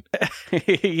skeleton.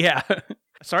 Yeah.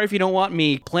 Sorry if you don't want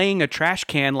me playing a trash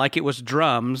can like it was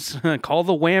drums. Call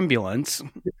the wambulance.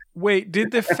 Wait,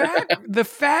 did the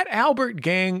fat Albert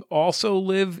gang also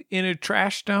live in a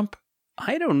trash dump?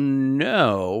 I don't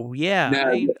know. Yeah.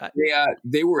 No,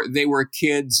 they were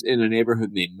kids in a neighborhood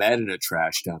and they met in a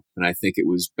trash dump, and I think it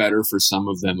was better for some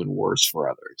of them and worse for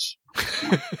others.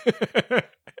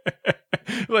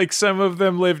 Like some of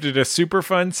them lived at a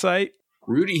Superfund site.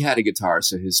 Rudy had a guitar,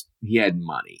 so he had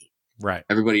money. Right.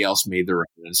 Everybody else made their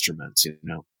own instruments, you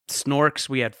know. Snorks.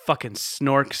 We had fucking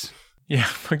snorks. Yeah,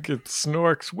 fucking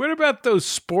snorks. What about those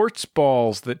sports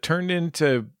balls that turned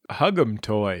into Hug-'em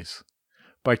toys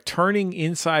by turning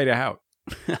inside out?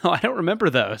 Oh, I don't remember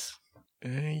those.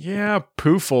 Yeah,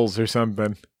 poofles or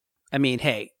something. I mean,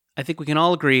 hey, I think we can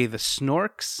all agree the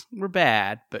snorks were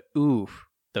bad, but ooh,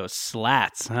 those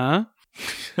slats, huh?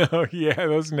 Oh, yeah,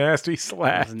 those nasty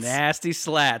slats. Those nasty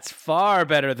slats. Far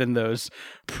better than those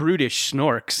prudish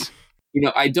snorks. You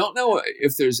know, I don't know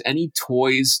if there's any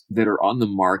toys that are on the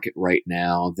market right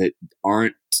now that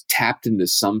aren't tapped into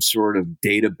some sort of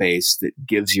database that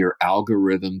gives your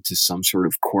algorithm to some sort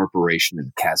of corporation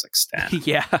in Kazakhstan.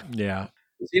 Yeah. Yeah.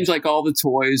 It seems like all the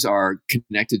toys are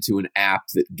connected to an app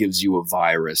that gives you a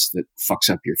virus that fucks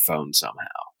up your phone somehow.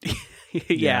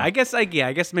 Yeah, I guess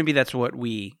maybe that's what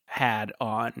we had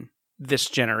on this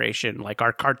generation. Like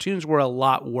our cartoons were a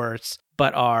lot worse,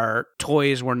 but our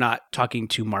toys were not talking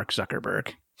to Mark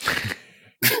Zuckerberg.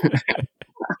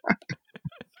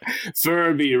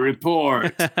 Furby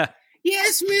report.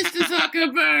 Yes, Mr.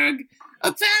 Zuckerberg.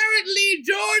 Apparently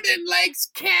Jordan likes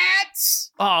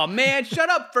cats. Oh man, shut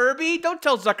up, Furby. Don't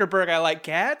tell Zuckerberg I like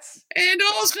cats. And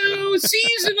also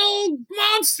seasonal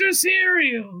monster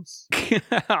cereals.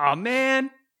 Oh man.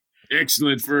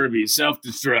 Excellent, Furby.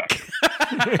 Self-destruct.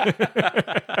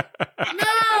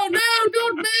 No,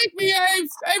 don't make me.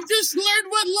 I've just learned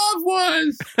what love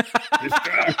was.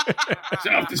 Destruct.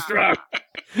 Self-destruct.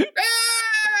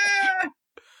 Ah!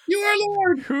 You are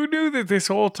Lord. Who knew that this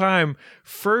whole time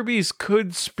Furbies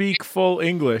could speak full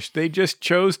English? They just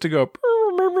chose to go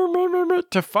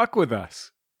to fuck with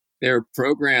us. They're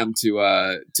programmed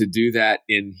to do that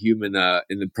in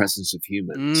the presence of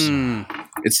humans.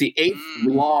 It's the 8th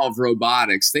law of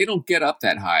robotics. They don't get up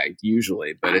that high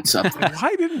usually, but it's up there.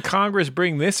 Why didn't Congress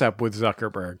bring this up with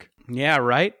Zuckerberg? Yeah,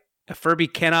 right? A Furby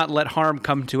cannot let harm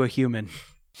come to a human.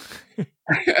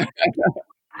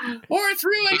 Or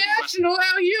through a national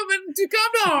human to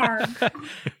come to harm.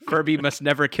 Furby must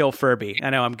never kill Furby. I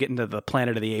know I'm getting to the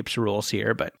Planet of the Apes rules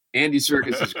here, but Andy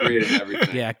Serkis is great at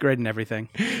everything. Yeah, great in everything.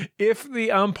 If the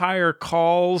umpire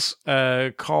calls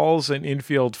an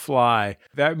infield fly,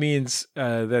 that means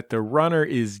that the runner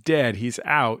is dead. He's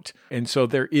out, and so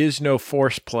there is no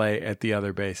force play at the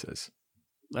other bases.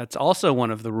 That's also one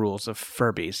of the rules of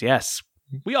Furbies. Yes,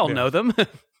 we all know them.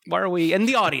 Why are we? And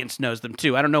the audience knows them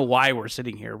too. I don't know why we're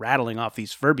sitting here rattling off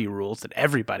these Furby rules that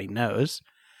everybody knows.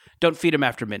 Don't feed them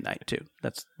after midnight too.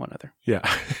 That's one other. Yeah.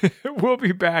 We'll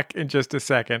be back in just a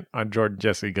second on Jordan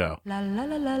Jesse Go.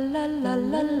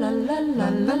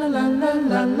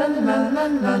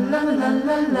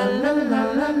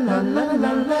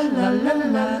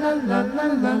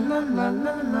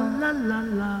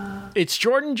 It's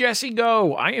Jordan Jesse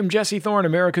Go. I am Jesse Thorne,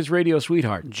 America's radio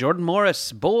sweetheart. Jordan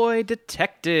Morris, boy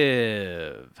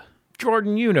detective.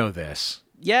 Jordan, you know this.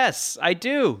 Yes, I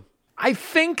do. I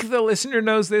think the listener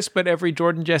knows this, but every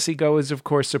Jordan Jesse Go is, of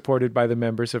course, supported by the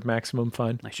members of Maximum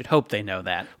Fun. I should hope they know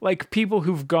that. Like people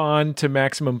who've gone to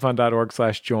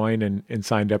MaximumFun.org/join and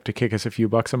signed up to kick us a few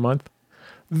bucks a month.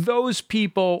 Those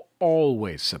people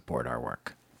always support our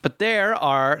work. But there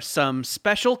are some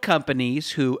special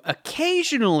companies who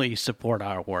occasionally support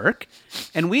our work,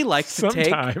 and we like to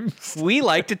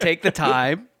take the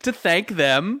time to thank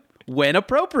them when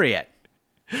appropriate.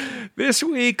 This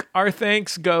week, our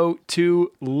thanks go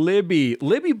to Libby.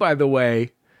 Libby, by the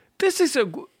way,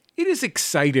 it is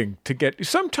exciting to get.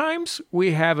 Sometimes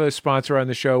we have a sponsor on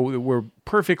the show that we're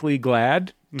perfectly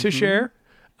glad to share.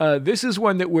 This is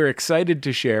one that we're excited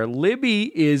to share.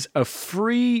 Libby is a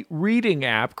free reading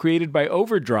app created by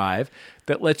Overdrive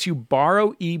that lets you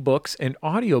borrow ebooks and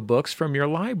audiobooks from your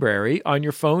library on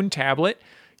your phone, tablet,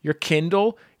 your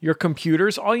Kindle, your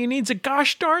computers. All you need is a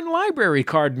gosh darn library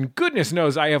card, and goodness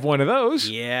knows I have one of those.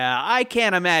 Yeah, I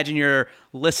can't imagine you're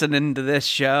listening to this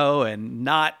show and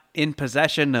not in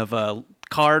possession of a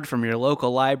card from your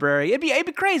local library. It'd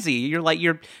be crazy. You're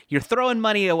throwing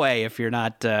money away if you're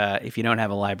not if you don't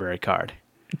have a library card.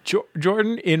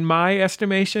 Jordan, in my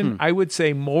estimation, I would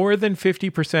say more than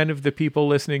 50% of the people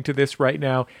listening to this right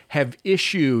now have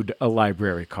issued a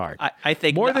library card. I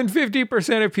think more than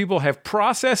 50% of people have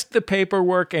processed the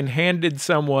paperwork and handed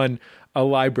someone a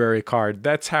library card.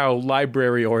 That's how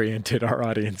library-oriented our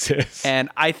audience is. And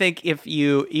I think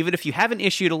even if you haven't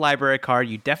issued a library card,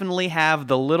 you definitely have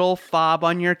the little fob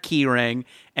on your keyring,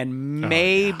 and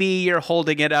maybe you're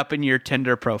holding it up in your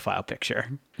Tinder profile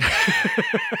picture.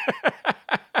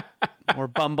 Or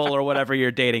Bumble or whatever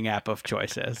your dating app of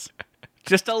choice is.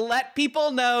 Just to let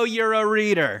people know you're a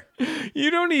reader.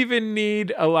 You don't even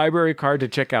need a library card to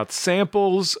check out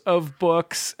samples of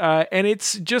books. And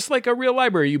it's just like a real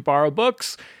library. You borrow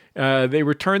books. They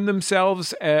return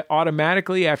themselves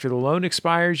automatically after the loan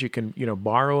expires. You can,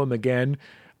 borrow them again.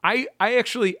 I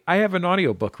have an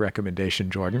audiobook recommendation,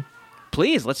 Jordan.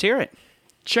 Please, let's hear it.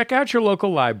 Check out your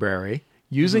local library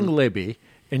using Libby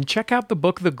and check out the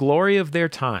book, The Glory of Their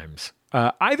Times.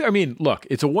 Look,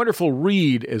 it's a wonderful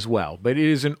read as well, but it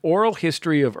is an oral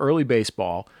history of early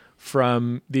baseball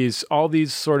from all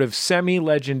these sort of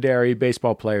semi-legendary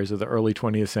baseball players of the early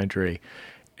 20th century.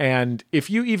 And if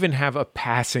you even have a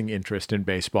passing interest in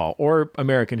baseball or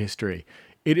American history,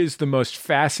 it is the most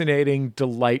fascinating,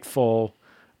 delightful,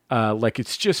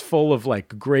 it's just full of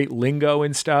great lingo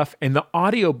and stuff. And the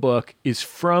audiobook is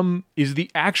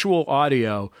the actual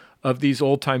audio of these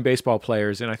old-time baseball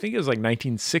players, and I think it was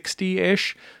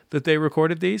 1960-ish that they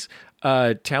recorded these,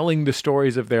 telling the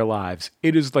stories of their lives.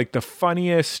 It is the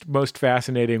funniest, most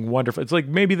fascinating, wonderful. It's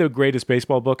maybe the greatest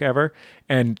baseball book ever,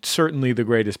 and certainly the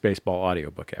greatest baseball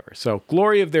audiobook ever. So,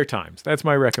 Glory of Their Times. That's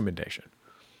my recommendation.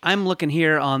 I'm looking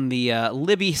here on the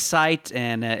Libby site,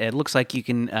 and it looks like you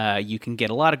can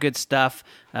get a lot of good stuff.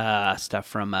 Stuff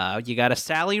from you got a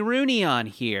Sally Rooney on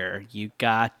here. You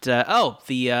got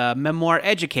the memoir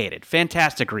Educated,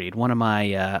 fantastic read. One of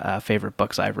my favorite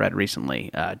books I've read recently.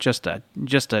 Just a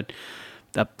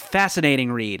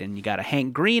fascinating read. And you got a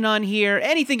Hank Green on here.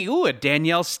 A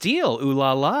Danielle Steele. Ooh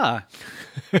la la.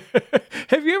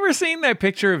 Have you ever seen that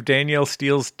picture of Danielle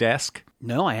Steele's desk?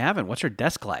 No, I haven't. What's her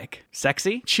desk like?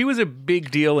 Sexy? She was a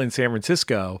big deal in San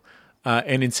Francisco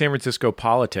and in San Francisco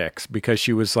politics because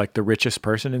she was the richest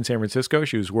person in San Francisco.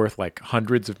 She was worth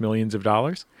hundreds of millions of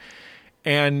dollars.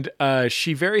 And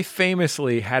she very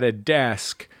famously had a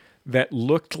desk that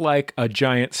looked like a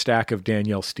giant stack of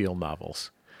Danielle Steele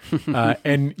novels.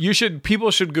 And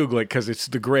people should Google it because it's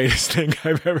the greatest thing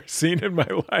I've ever seen in my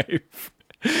life.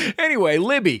 Anyway,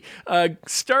 Libby,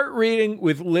 start reading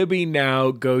with Libby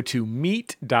now. Go to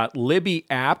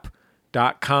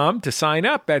meet.libbyapp.com to sign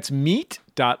up. That's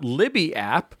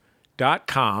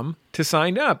meet.libbyapp.com to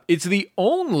sign up. It's the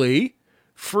only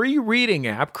free reading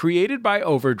app created by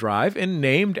Overdrive and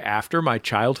named after my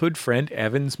childhood friend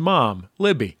Evan's mom,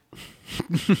 Libby.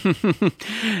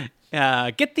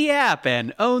 Get the app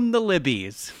and own the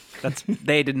Libbies.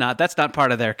 That's not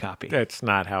part of their copy. That's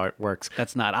not how it works.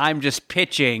 That's not. I'm just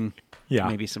pitching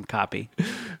maybe some copy.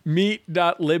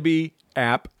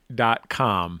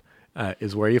 Meet.libbyapp.com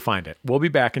is where you find it. We'll be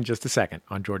back in just a second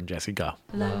on Jordan Jesse Go.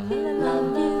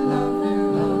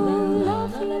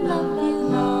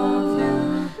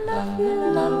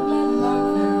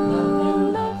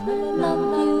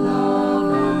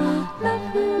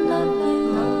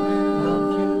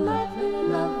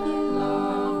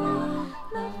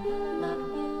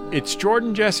 It's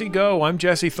Jordan Jesse Go. I'm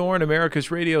Jesse Thorne, America's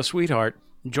radio sweetheart.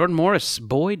 Jordan Morris,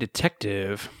 boy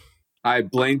detective. Hi,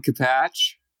 Blaine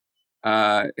Capatch.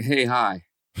 Hey, hi.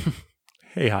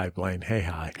 Hey, hi, Blaine. Hey,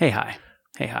 hi. Hey, hi.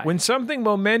 Hey, hi. When something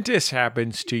momentous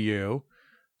happens to you,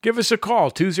 give us a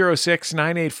call,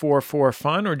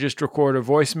 206-9844-FUN, or just record a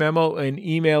voice memo and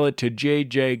email it to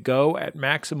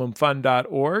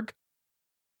jjgo@maximumfun.org.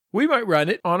 we might run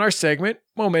it on our segment,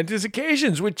 Momentous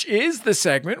Occasions, which is the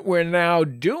segment we're now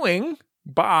doing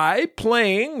by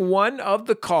playing one of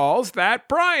the calls that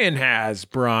Brian has.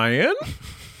 Brian?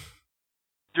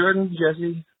 Jordan,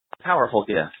 Jesse, powerful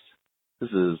guest. This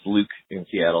is Luke in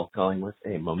Seattle calling with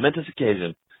a momentous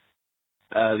occasion.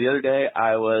 The other day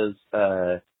I was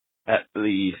at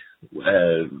the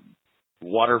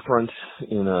waterfront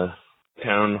in a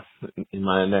town in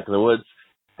my neck of the woods,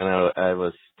 and I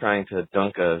was trying to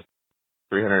dunk a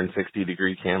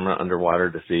 360-degree camera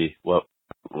underwater to see what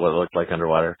it looked like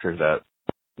underwater. Turns out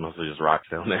mostly just rocks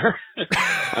down there.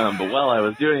 But while I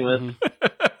was doing this,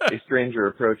 a stranger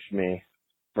approached me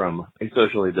from a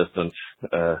socially distant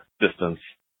distance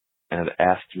and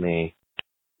asked me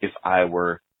if I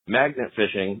were magnet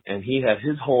fishing, and he had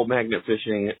his whole magnet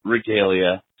fishing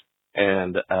regalia,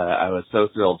 and I was so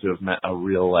thrilled to have met a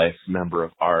real-life member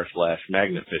of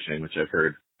r/magnet fishing, which I've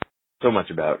heard so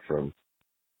much about from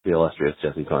the illustrious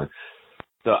Jesse Klein.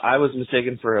 So I was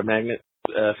mistaken for a magnet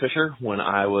fisher when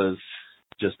I was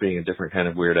just being a different kind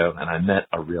of weirdo, and I met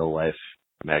a real-life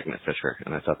magnet fisher,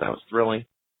 and I thought that was thrilling.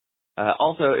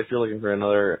 Also, if you're looking for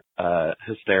another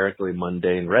hysterically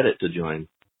mundane Reddit to join,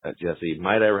 Jesse,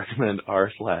 might I recommend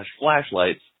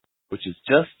r/flashlights, which is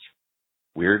just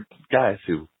weird guys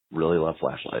who really love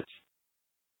flashlights.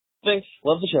 Thanks.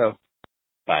 Love the show.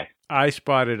 Bye. I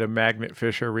spotted a magnet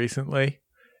fisher recently,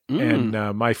 and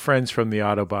my friends from the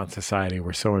Audubon Society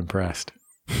were so impressed.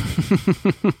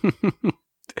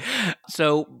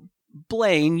 So,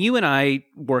 Blaine, you and I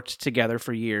worked together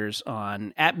for years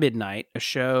on At Midnight, a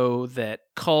show that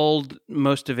culled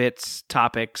most of its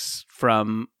topics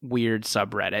from weird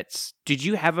subreddits. Did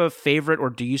you have a favorite, or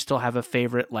do you still have a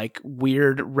favorite, like,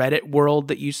 weird Reddit world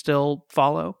that you still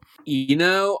follow?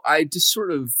 I just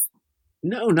sort of,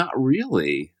 no, not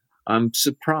really. I'm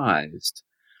surprised.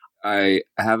 I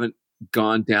haven't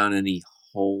gone down any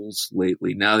holes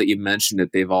lately. Now that you mentioned it,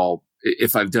 they've all,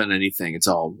 if I've done anything, it's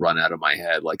all run out of my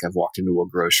head. Like I've walked into a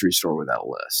grocery store without a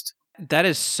list. That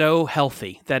is so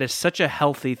healthy. That is such a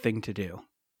healthy thing to do.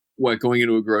 What, going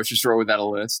into a grocery store without a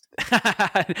list?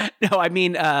 No, I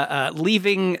mean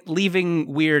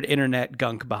leaving weird internet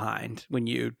gunk behind when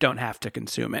you don't have to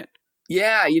consume it.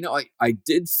 Yeah, I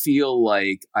did feel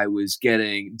like I was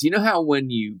getting... Do you know how when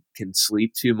you can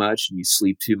sleep too much and you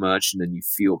sleep too much and then you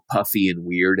feel puffy and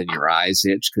weird and your eyes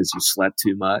itch because you slept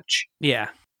too much? Yeah.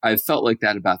 I felt like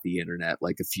that about the internet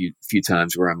like a few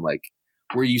times where I'm like,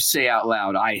 where you say out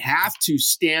loud, I have to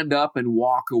stand up and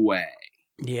walk away.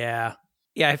 Yeah.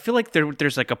 Yeah, I feel like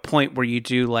there's like a point where you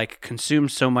do like consume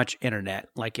so much internet,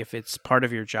 like if it's part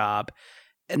of your job.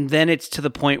 And then it's to the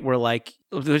point where like,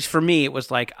 for me, it was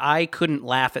like I couldn't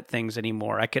laugh at things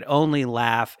anymore. I could only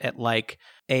laugh at like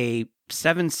a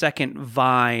 7-second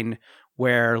Vine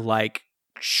where like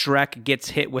Shrek gets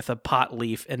hit with a pot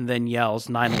leaf and then yells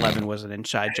 9/11 was an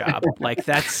inside job. Like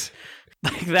that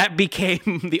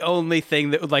became the only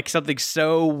thing that was like something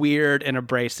so weird and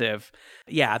abrasive.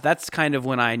 Yeah, that's kind of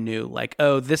when I knew like,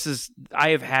 oh, I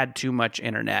have had too much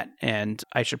internet and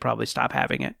I should probably stop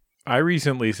having it. I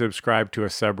recently subscribed to a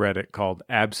subreddit called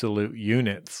Absolute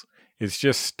Units. It's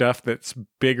just stuff that's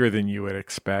bigger than you would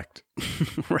expect.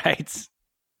 Right.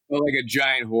 Well, like a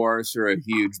giant horse or a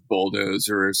huge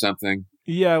bulldozer or something.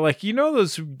 Yeah, like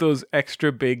those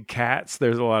extra big cats.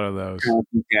 There's a lot of those.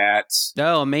 Cats.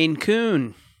 Oh, Maine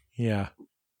Coon. Yeah,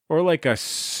 or like a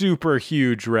super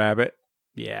huge rabbit.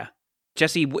 Yeah.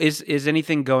 Jesse, is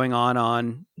anything going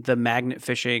on the magnet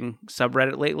fishing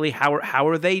subreddit lately? How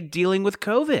are they dealing with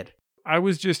COVID? I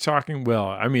was just talking. Well,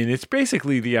 I mean, it's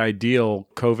basically the ideal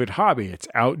COVID hobby. It's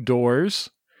outdoors.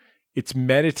 It's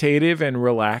meditative and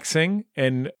relaxing,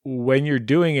 and when you're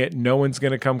doing it, no one's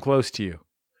going to come close to you.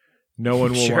 No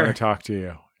one will want to talk to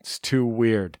you. It's too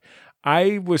weird.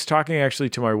 I was talking actually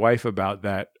to my wife about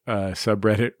that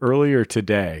subreddit earlier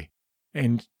today,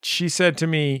 and she said to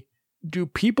me, do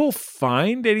people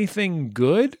find anything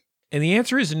good? And the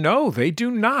answer is no, they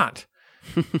do not.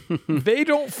 They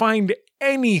don't find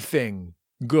anything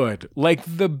good. Like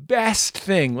the best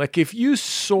thing, like if you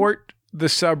sort the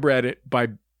subreddit by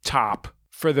top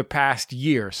for the past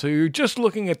year, so you're just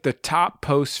looking at the top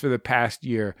posts for the past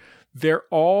year, they're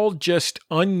all just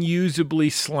unusably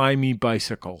slimy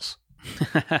bicycles.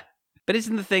 But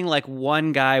isn't the thing like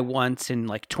one guy once in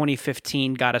like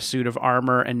 2015 got a suit of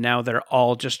armor and now they're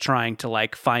all just trying to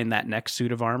like find that next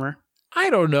suit of armor? I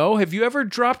don't know. Have you ever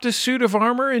dropped a suit of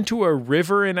armor into a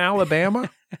river in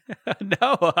Alabama?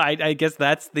 No, I guess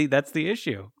that's the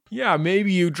issue. Yeah,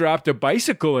 maybe you dropped a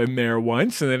bicycle in there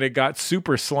once and then it got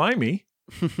super slimy.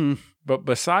 But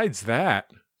besides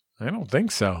that, I don't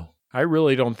think so. I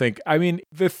really don't think, I mean,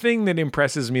 the thing that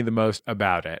impresses me the most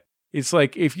about it, it's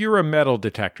like if you're a metal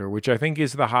detector, which I think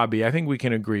is the hobby, I think we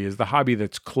can agree is the hobby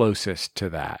that's closest to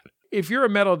that. If you're a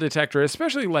metal detector,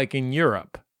 especially like in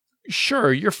Europe,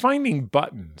 sure, you're finding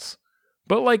buttons,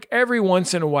 but like every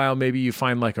once in a while, maybe you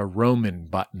find like a Roman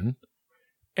button,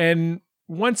 and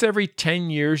once every 10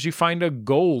 years, you find a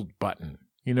gold button.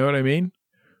 You know what I mean?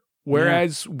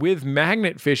 Whereas with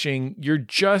magnet fishing,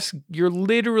 you're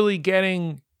literally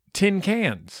getting tin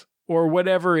cans or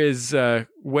whatever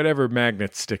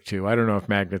magnets stick to. I don't know if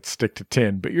magnets stick to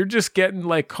tin, but you're just getting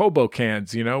like hobo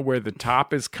cans, where the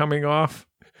top is coming off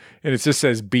and it just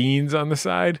says beans on the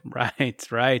side. Right.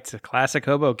 It's a classic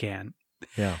hobo can.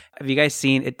 Yeah. Have you guys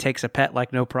seen It Takes a Pet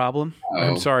Like No Problem?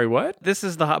 I'm sorry, what? This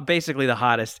is basically the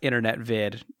hottest internet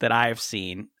vid that I've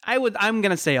seen. I'm going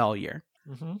to say all year.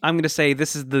 Mm-hmm. I'm going to say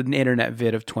this is the internet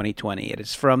vid of 2020. It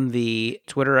is from the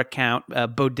Twitter account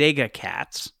Bodega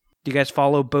Cats. Do you guys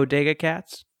follow Bodega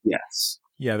Cats? Yes.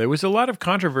 Yeah, there was a lot of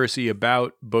controversy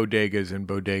about bodegas and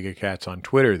bodega cats on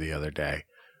Twitter the other day.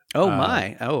 Oh,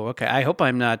 my. Oh, okay. I hope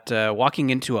I'm not walking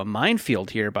into a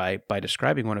minefield here by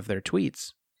describing one of their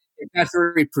tweets. It got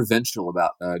very provincial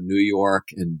about New York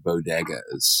and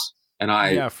bodegas. And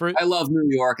I love New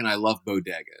York and I love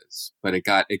bodegas, but it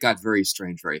got very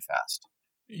strange very fast.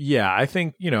 Yeah, I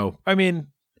think, New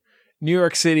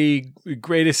York City,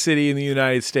 greatest city in the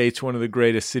United States, one of the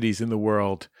greatest cities in the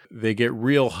world. They get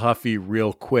real huffy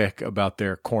real quick about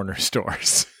their corner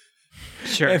stores.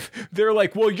 Sure. And they're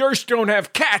like, well, yours don't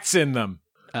have cats in them.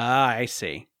 Ah, I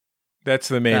see. That's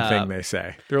the main thing they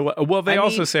say. They're like, well, they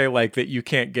also say like that you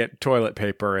can't get toilet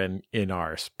paper in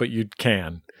ours, but you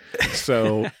can.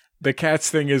 So the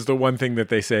cats thing is the one thing that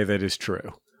they say that is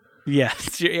true.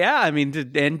 Yes. Yeah. I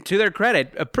mean, and to their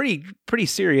credit, a pretty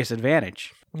serious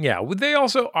advantage. Yeah.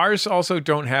 Ours also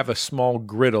don't have a small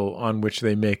griddle on which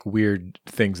they make weird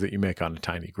things that you make on a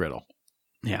tiny griddle.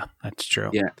 Yeah, that's true.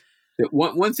 Yeah.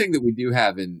 One thing that we do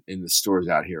have in the stores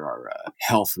out here are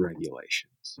health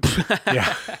regulations.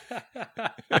 Yeah.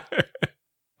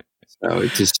 So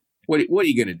it's just, what are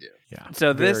you going to do? Yeah.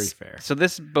 So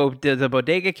the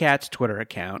Bodega Cats Twitter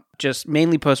account just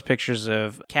mainly posts pictures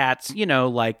of cats,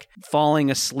 like falling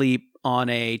asleep on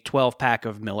a 12-pack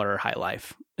of Miller High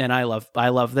Life. And I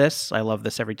love this. I love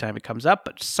this every time it comes up,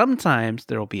 but sometimes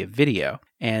there will be a video.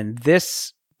 And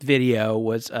this video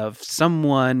was of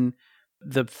someone,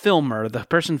 the filmer, the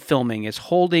person filming is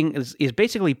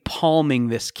basically palming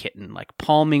this kitten, like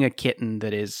palming a kitten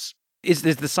that is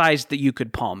the size that you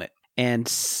could palm it. And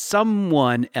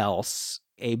someone else,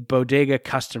 a bodega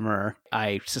customer,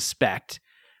 I suspect,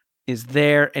 is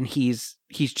there and he's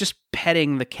just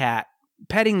petting the cat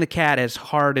as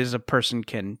hard as a person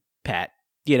can pet.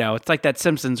 It's like that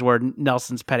Simpsons where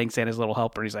Nelson's petting Santa's little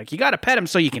helper. He's like, you got to pet him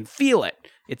so you can feel it.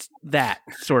 It's that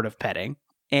sort of petting.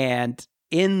 And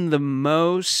in the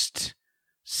most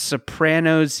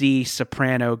soprano-y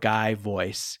soprano guy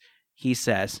voice, he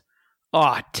says,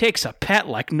 "Oh, it takes a pet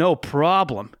like no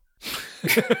problem.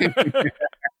 It's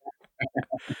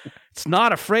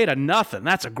not afraid of nothing.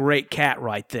 That's a great cat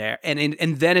right there." And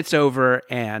then it's over,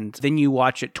 and then you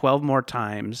watch it 12 more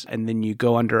times, and then you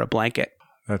go under a blanket.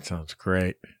 That sounds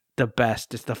great. The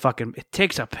best. It's it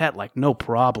takes a pet like no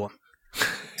problem.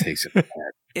 Takes a pet.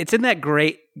 It's in that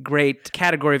great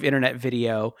category of internet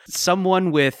video.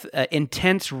 Someone with an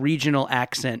intense regional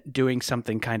accent doing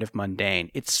something kind of mundane.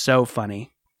 It's so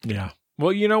funny. Yeah.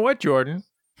 Well, you know what, Jordan?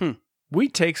 We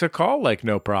takes a call like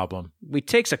no problem. We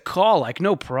takes a call like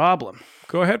no problem.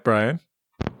 Go ahead, Brian.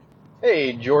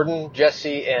 Hey, Jordan,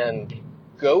 Jesse, and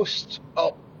Ghost.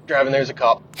 Oh, driving there's a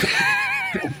cop.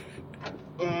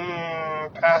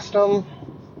 Past him.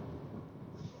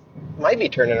 Might be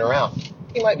turning around.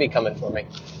 He might be coming for me.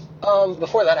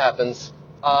 Before that happens,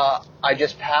 I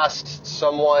just passed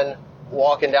someone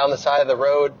walking down the side of the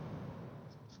road.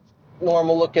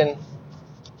 Normal looking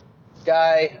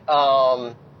guy,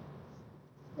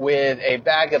 with a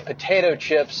bag of potato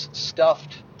chips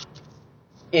stuffed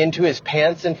into his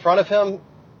pants in front of him,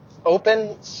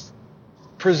 open,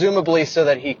 presumably so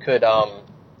that he could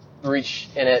reach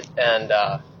in it and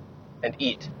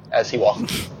eat as he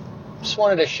walked. Just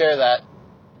wanted to share that.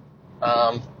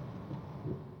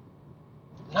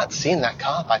 Not seeing that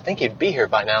cop. I think he'd be here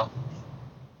by now.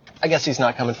 I guess he's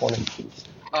not coming for me.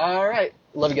 All right.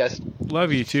 Love you guys.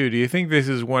 Love you too. Do you think this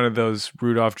is one of those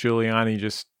Rudolph Giuliani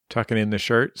just tucking in the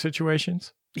shirt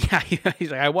situations? Yeah,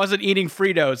 he's like, I wasn't eating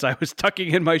Fritos. I was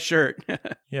tucking in my shirt.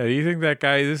 Yeah, do you think that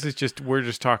guy, we're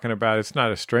just talking about, it's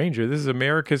not a stranger. This is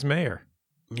America's mayor.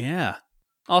 Yeah.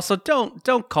 Also,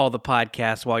 don't call the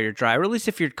podcast while you're driving. Or at least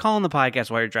if you're calling the podcast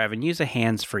while you're driving, use a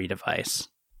hands-free device.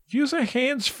 Use a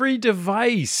hands-free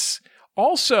device.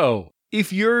 Also,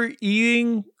 if you're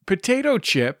eating potato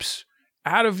chips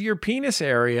out of your penis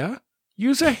area,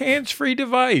 use a hands-free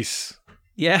device.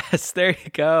 Yes, there you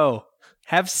go.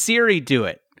 Have Siri do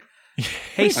it.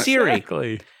 Hey, Siri,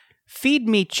 Exactly. feed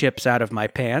me chips out of my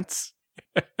pants.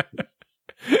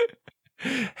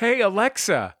 Hey,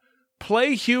 Alexa,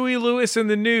 play Huey Lewis in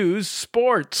the News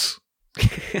Sports.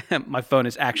 My phone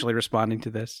is actually responding to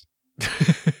this.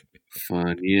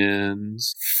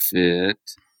 Funyuns fit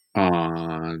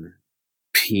on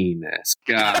penis.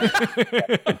 God,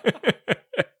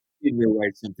 you need to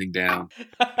write something down.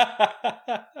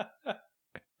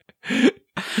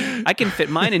 I can fit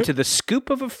mine into the scoop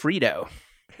of a Frito.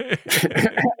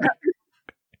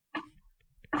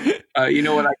 You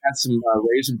know what? I got some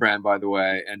Raisin Bran, by the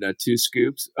way, and 2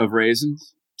 scoops of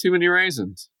raisins. Too many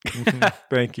raisins.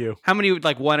 Thank you. How many,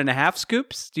 like 1.5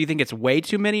 scoops? Do you think it's way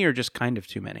too many or just kind of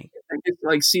too many? It's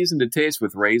like seasoned to taste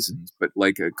with raisins, but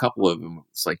like a couple of them,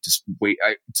 it's like just wait.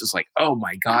 I just like, oh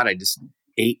my God, I just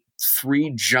ate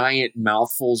 3 giant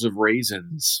mouthfuls of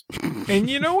raisins. And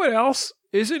you know what else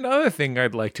is another thing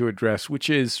I'd like to address, which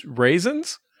is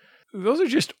raisins. Those are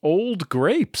just old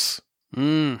grapes.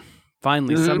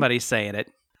 Finally, somebody's saying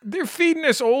it. They're feeding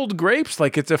us old grapes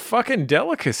like it's a fucking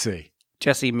delicacy.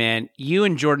 Jesse, man, you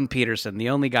and Jordan Peterson, the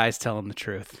only guys telling the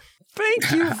truth. Thank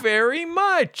you very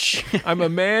much. I'm a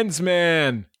man's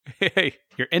man. Hey,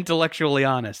 you're intellectually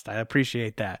honest. I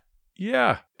appreciate that.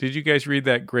 Yeah. Did you guys read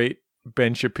that great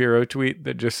Ben Shapiro tweet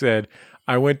that just said,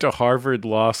 I went to Harvard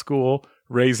Law School.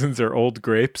 Raisins are old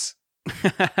grapes.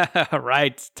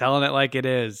 Right. Telling it like it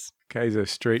is. Guy's a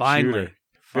straight Finally. shooter.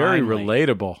 Very Finally.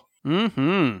 relatable.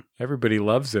 Mm-hmm. Everybody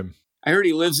loves him. I heard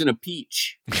he lives in a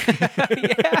peach.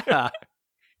 Yeah.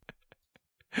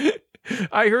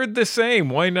 I heard the same.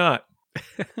 Why not?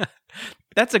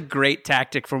 That's a great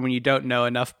tactic for when you don't know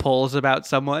enough polls about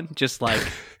someone. Just like,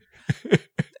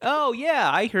 oh, yeah,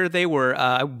 I hear they were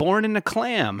born in a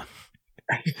clam.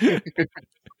 I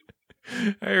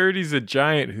heard he's a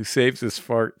giant who saves his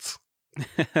farts.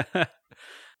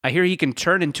 I hear he can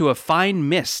turn into a fine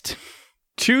mist.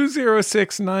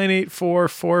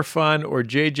 206-984-4FUN or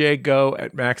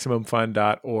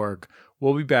jjgo@maximumfun.org.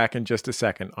 We'll be back in just a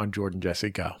second on Jordan Jesse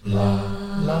Go.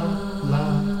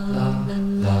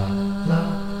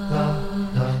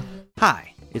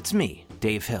 Hi, it's me,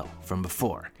 Dave Hill, from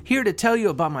before, here to tell you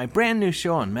about my brand new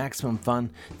show on Maximum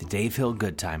Fun, the Dave Hill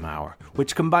Good Time Hour,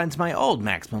 which combines my old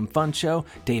Maximum Fun show,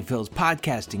 Dave Hill's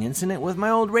Podcasting Incident, with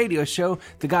my old radio show,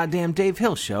 The Goddamn Dave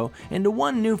Hill Show, into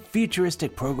one new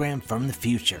futuristic program from the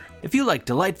future. If you like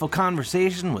delightful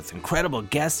conversation with incredible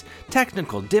guests,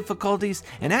 technical difficulties,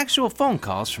 and actual phone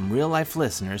calls from real-life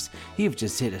listeners, you've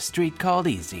just hit a street called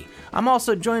easy. I'm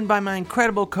also joined by my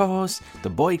incredible co-host, the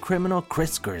boy criminal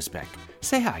Chris Gersbeck.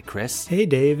 Say hi, Chris. Hey,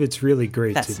 Dave. It's really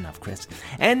great That's enough, Chris.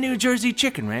 And New Jersey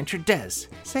chicken rancher Des.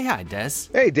 Say hi, Des.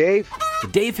 Hey, Dave. The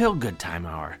Dave Hill Good Time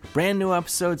Hour. Brand new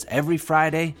episodes every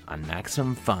Friday on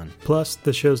Maximum Fun. Plus,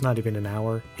 the show's not even an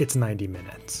hour. It's 90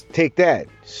 minutes. Take that,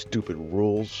 stupid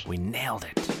rules. We nailed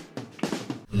it.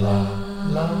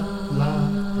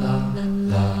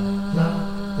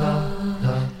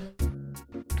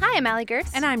 Hi, I'm Allie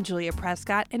Gertz. And I'm Julia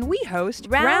Prescott, and we host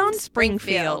Round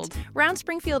Springfield. Round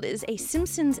Springfield is a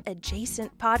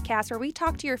Simpsons-adjacent podcast where we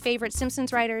talk to your favorite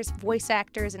Simpsons writers, voice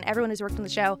actors, and everyone who's worked on the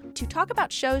show to talk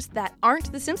about shows that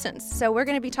aren't The Simpsons. So we're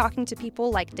going to be talking to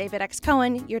people like David X.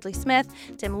 Cohen, Yeardley Smith,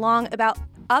 Tim Long about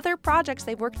other projects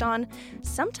they've worked on,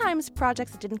 sometimes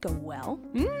projects that didn't go well,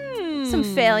 some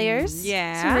failures,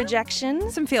 some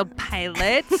rejections, some failed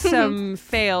pilots, some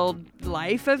failed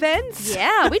life events.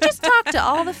 Yeah, we just talked to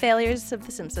all the failures of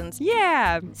The Simpsons.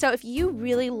 Yeah. So if you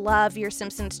really love your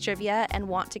Simpsons trivia and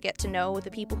want to get to know the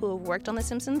people who have worked on The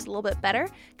Simpsons a little bit better,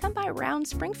 come by Round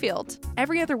Springfield.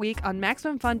 Every other week on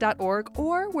MaximumFun.org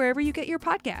or wherever you get your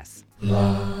podcasts.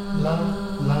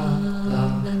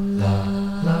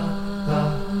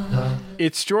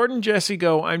 It's Jordan Jesse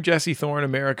Go. I'm Jesse Thorne,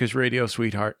 America's radio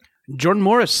sweetheart. Jordan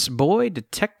Morris, boy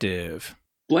detective.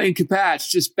 Blaine Capatch,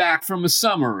 just back from a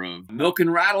summer of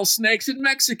milking rattlesnakes in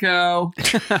Mexico.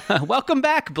 Welcome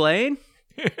back, Blaine.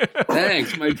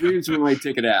 Thanks. My dreams were my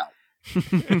ticket out.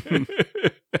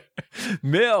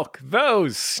 Milk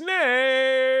those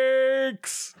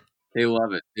snakes. They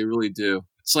love it. They really do.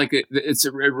 It's like it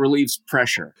relieves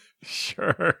pressure.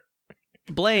 Sure.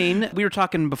 Blaine, we were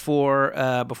talking before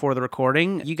the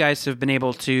recording. You guys have been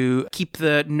able to keep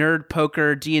the Nerd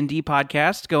Poker D&D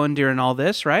podcast going during all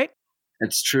this, right?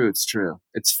 It's true. It's true.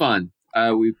 It's fun.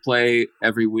 We play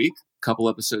every week, a couple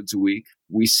episodes a week.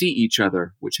 We see each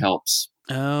other, which helps.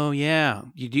 Oh, yeah.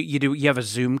 You have a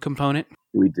Zoom component?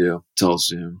 We do. It's all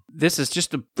Zoom. This is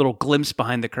just a little glimpse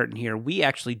behind the curtain here. We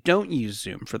actually don't use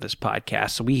Zoom for this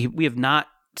podcast. So we have not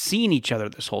seen each other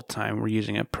this whole time. We're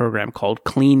using a program called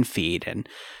Clean Feed. And,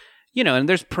 and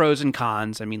there's pros and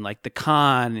cons. I mean, like the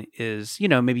con is,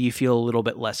 maybe you feel a little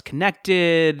bit less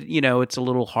connected. It's a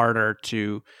little harder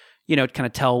to, kind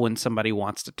of tell when somebody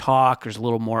wants to talk. There's a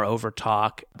little more over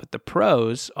talk. But the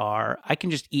pros are I can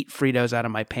just eat Fritos out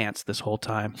of my pants this whole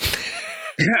time.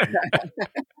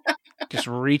 Just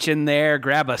reach in there,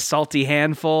 grab a salty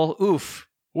handful. Oof.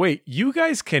 Wait, you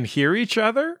guys can hear each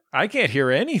other? I can't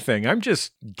hear anything. I'm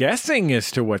just guessing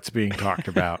as to what's being talked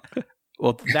about.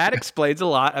 Well, that explains a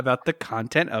lot about the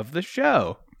content of the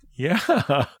show.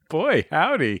 Yeah. Boy,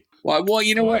 howdy. Well,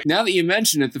 you know what? Now that you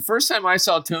mention it, the first time I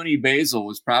saw Tony Basil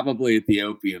was probably at the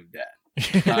Opium Den.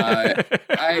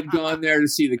 I had gone there to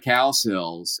see the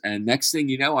Cowsills, and next thing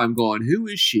you know, I'm going, who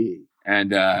is she?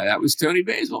 And that was Tony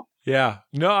Basil. Yeah.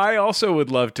 No, I also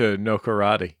would love to know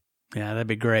karate. Yeah, that'd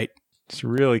be great. Just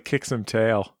really kick some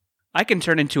tail. I can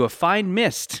turn into a fine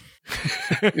mist.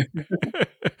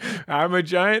 I'm a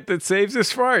giant that saves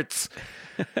his farts.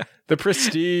 The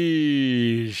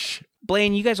prestige.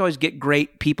 Blaine, you guys always get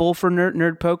great people for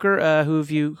Nerd Poker. Who have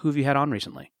you had on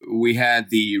recently? We had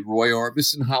the Roy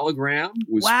Orbison hologram.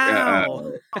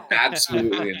 Wow.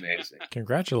 Absolutely amazing.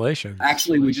 Congratulations.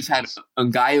 Actually, we just had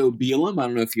Ngaio Beelam. I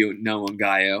don't know if you know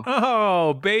Ngaio.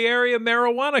 Oh, Bay Area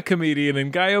marijuana comedian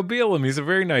Ngaio Beelam. He's a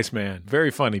very nice man. Very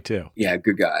funny, too. Yeah,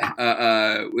 good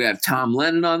guy. We had Tom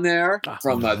Lennon on there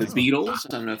from the Beatles. I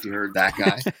don't know if you heard that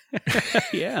guy.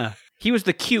 Yeah. He was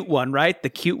the cute one, right? The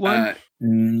cute one?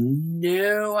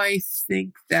 No, I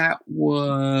think that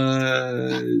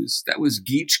was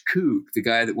Geach Kook, the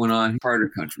guy that went on Carter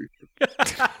Country.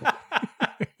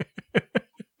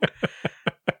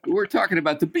 We're talking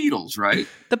about the Beatles, right?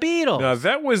 The Beatles. No,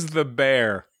 that was the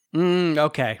Bear.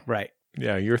 Okay, right.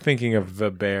 Yeah, you're thinking of the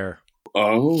Bear.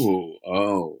 Oh.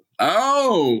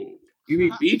 You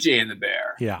mean BJ and the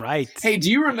Bear. Yeah. Right. Hey, do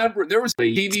you remember there was a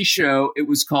TV show? It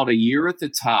was called A Year at the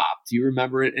Top. Do you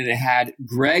remember it? And it had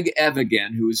Greg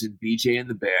Evigan, who was in BJ and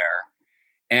the Bear,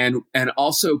 and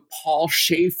also Paul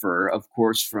Schaefer, of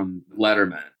course, from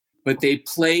Letterman. But they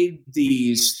played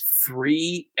these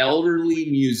three elderly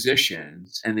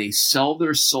musicians, and they sell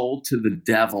their soul to the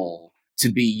devil to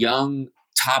be young,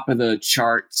 top of the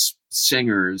charts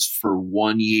singers for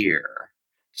 1 year.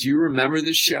 Do you remember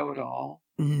this show at all?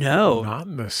 No. Not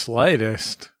in the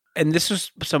slightest. And this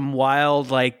was some wild,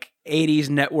 80s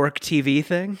network TV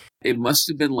thing? It must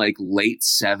have been late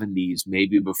 70s,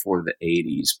 maybe before the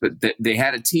 80s. But they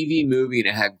had a TV movie, and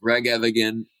it had Greg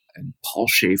Evigan and Paul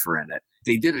Schaefer in it.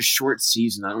 They did a short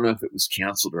season. I don't know if it was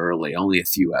canceled early, only a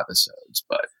few episodes.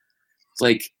 But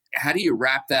it's how do you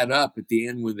wrap that up at the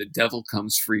end when the devil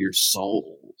comes for your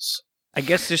souls? I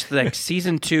guess just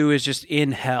season 2 is just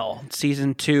in hell.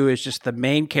 Season 2 is just the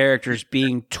main characters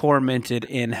being tormented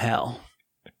in hell.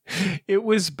 It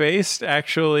was based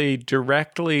actually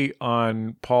directly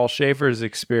on Paul Schaefer's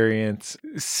experience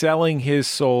selling his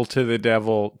soul to the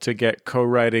devil to get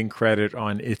co-writing credit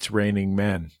on It's Raining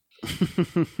Men.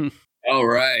 All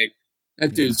right.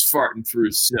 That dude's farting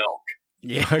through silk.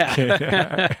 Yeah.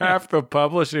 Okay. Half the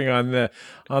publishing on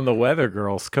the Weather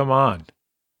Girls. Come on.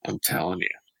 I'm telling you.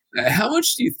 How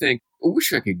much do you think? I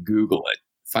wish I could Google it,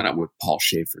 find out what Paul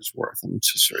Schaefer's worth. I'm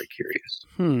just very curious.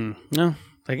 No,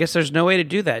 I guess there's no way to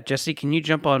do that. Jesse, can you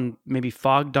jump on maybe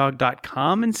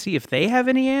fogdog.com and see if they have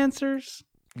any answers?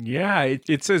 Yeah,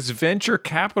 it says venture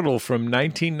capital from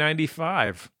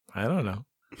 1995. I don't know.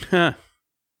 Huh.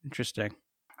 Interesting.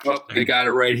 Oh, they got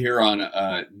it right here on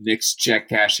Nick's check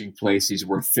cashing place. He's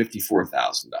worth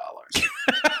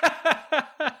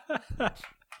 $54,000.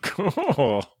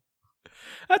 Cool.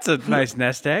 That's a nice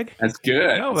nest egg. That's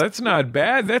good. No, that's not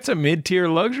bad. That's a mid-tier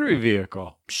luxury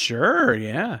vehicle. Sure,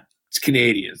 yeah. It's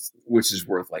Canadian, which is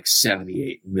worth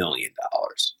 $78 million.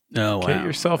 Oh, wow. Get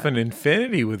yourself an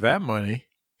Infinity with that money.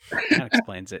 That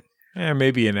explains it.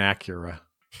 Maybe an Acura.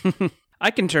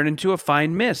 I can turn into a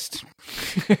fine mist.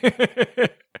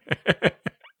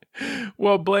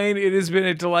 Well, Blaine, it has been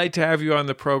a delight to have you on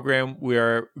the program. We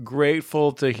are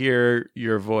grateful to hear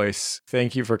your voice.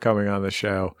 Thank you for coming on the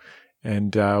show.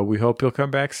 And we hope you'll come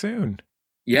back soon.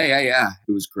 Yeah.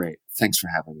 It was great. Thanks for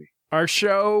having me. Our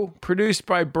show, produced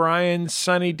by Brian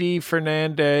Sunny D.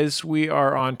 Fernandez. We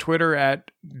are on Twitter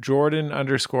at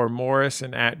Jordan_Morris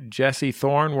and at Jesse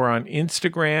Thorne. We're on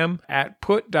Instagram at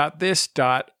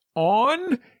put.this.on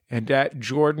and at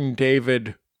Jordan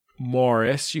David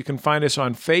Morris. You can find us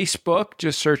on Facebook.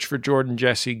 Just search for Jordan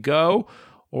Jesse Go.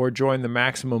 or join the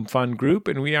Maximum Fun group.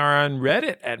 And we are on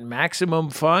Reddit at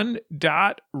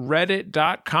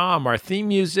maximumfun.reddit.com. Our theme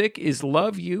music is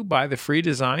Love You by The Free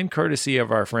Design, courtesy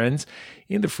of our friends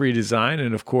in The Free Design,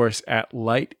 and of course at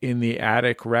Light in the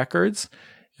Attic Records.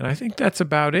 And I think that's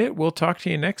about it. We'll talk to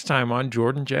you next time on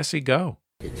Jordan Jesse Go.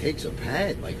 It takes a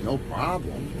pet, like no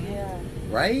problem. Yeah.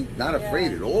 Right? Not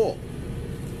afraid at all.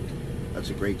 That's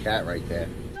a great cat right there.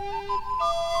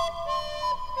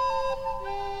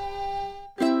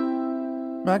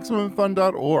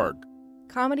 MaximumFun.org.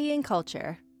 Comedy and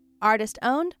culture. Artist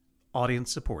owned.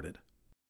 Audience supported.